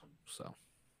changes. So,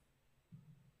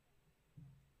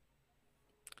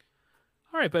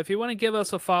 all right, but if you want to give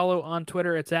us a follow on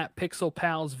Twitter, it's at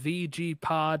PixelPalsVGPod.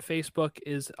 Facebook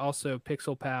is also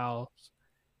PixelPals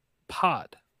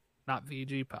Pod, not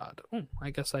VG Pod.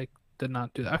 I guess I did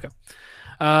not do that. Okay.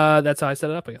 That's how I set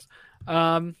it up, I guess.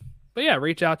 But yeah,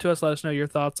 reach out to us. Let us know your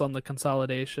thoughts on the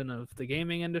consolidation of the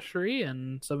gaming industry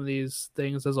and some of these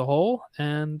things as a whole.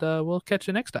 And we'll catch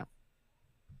you next time.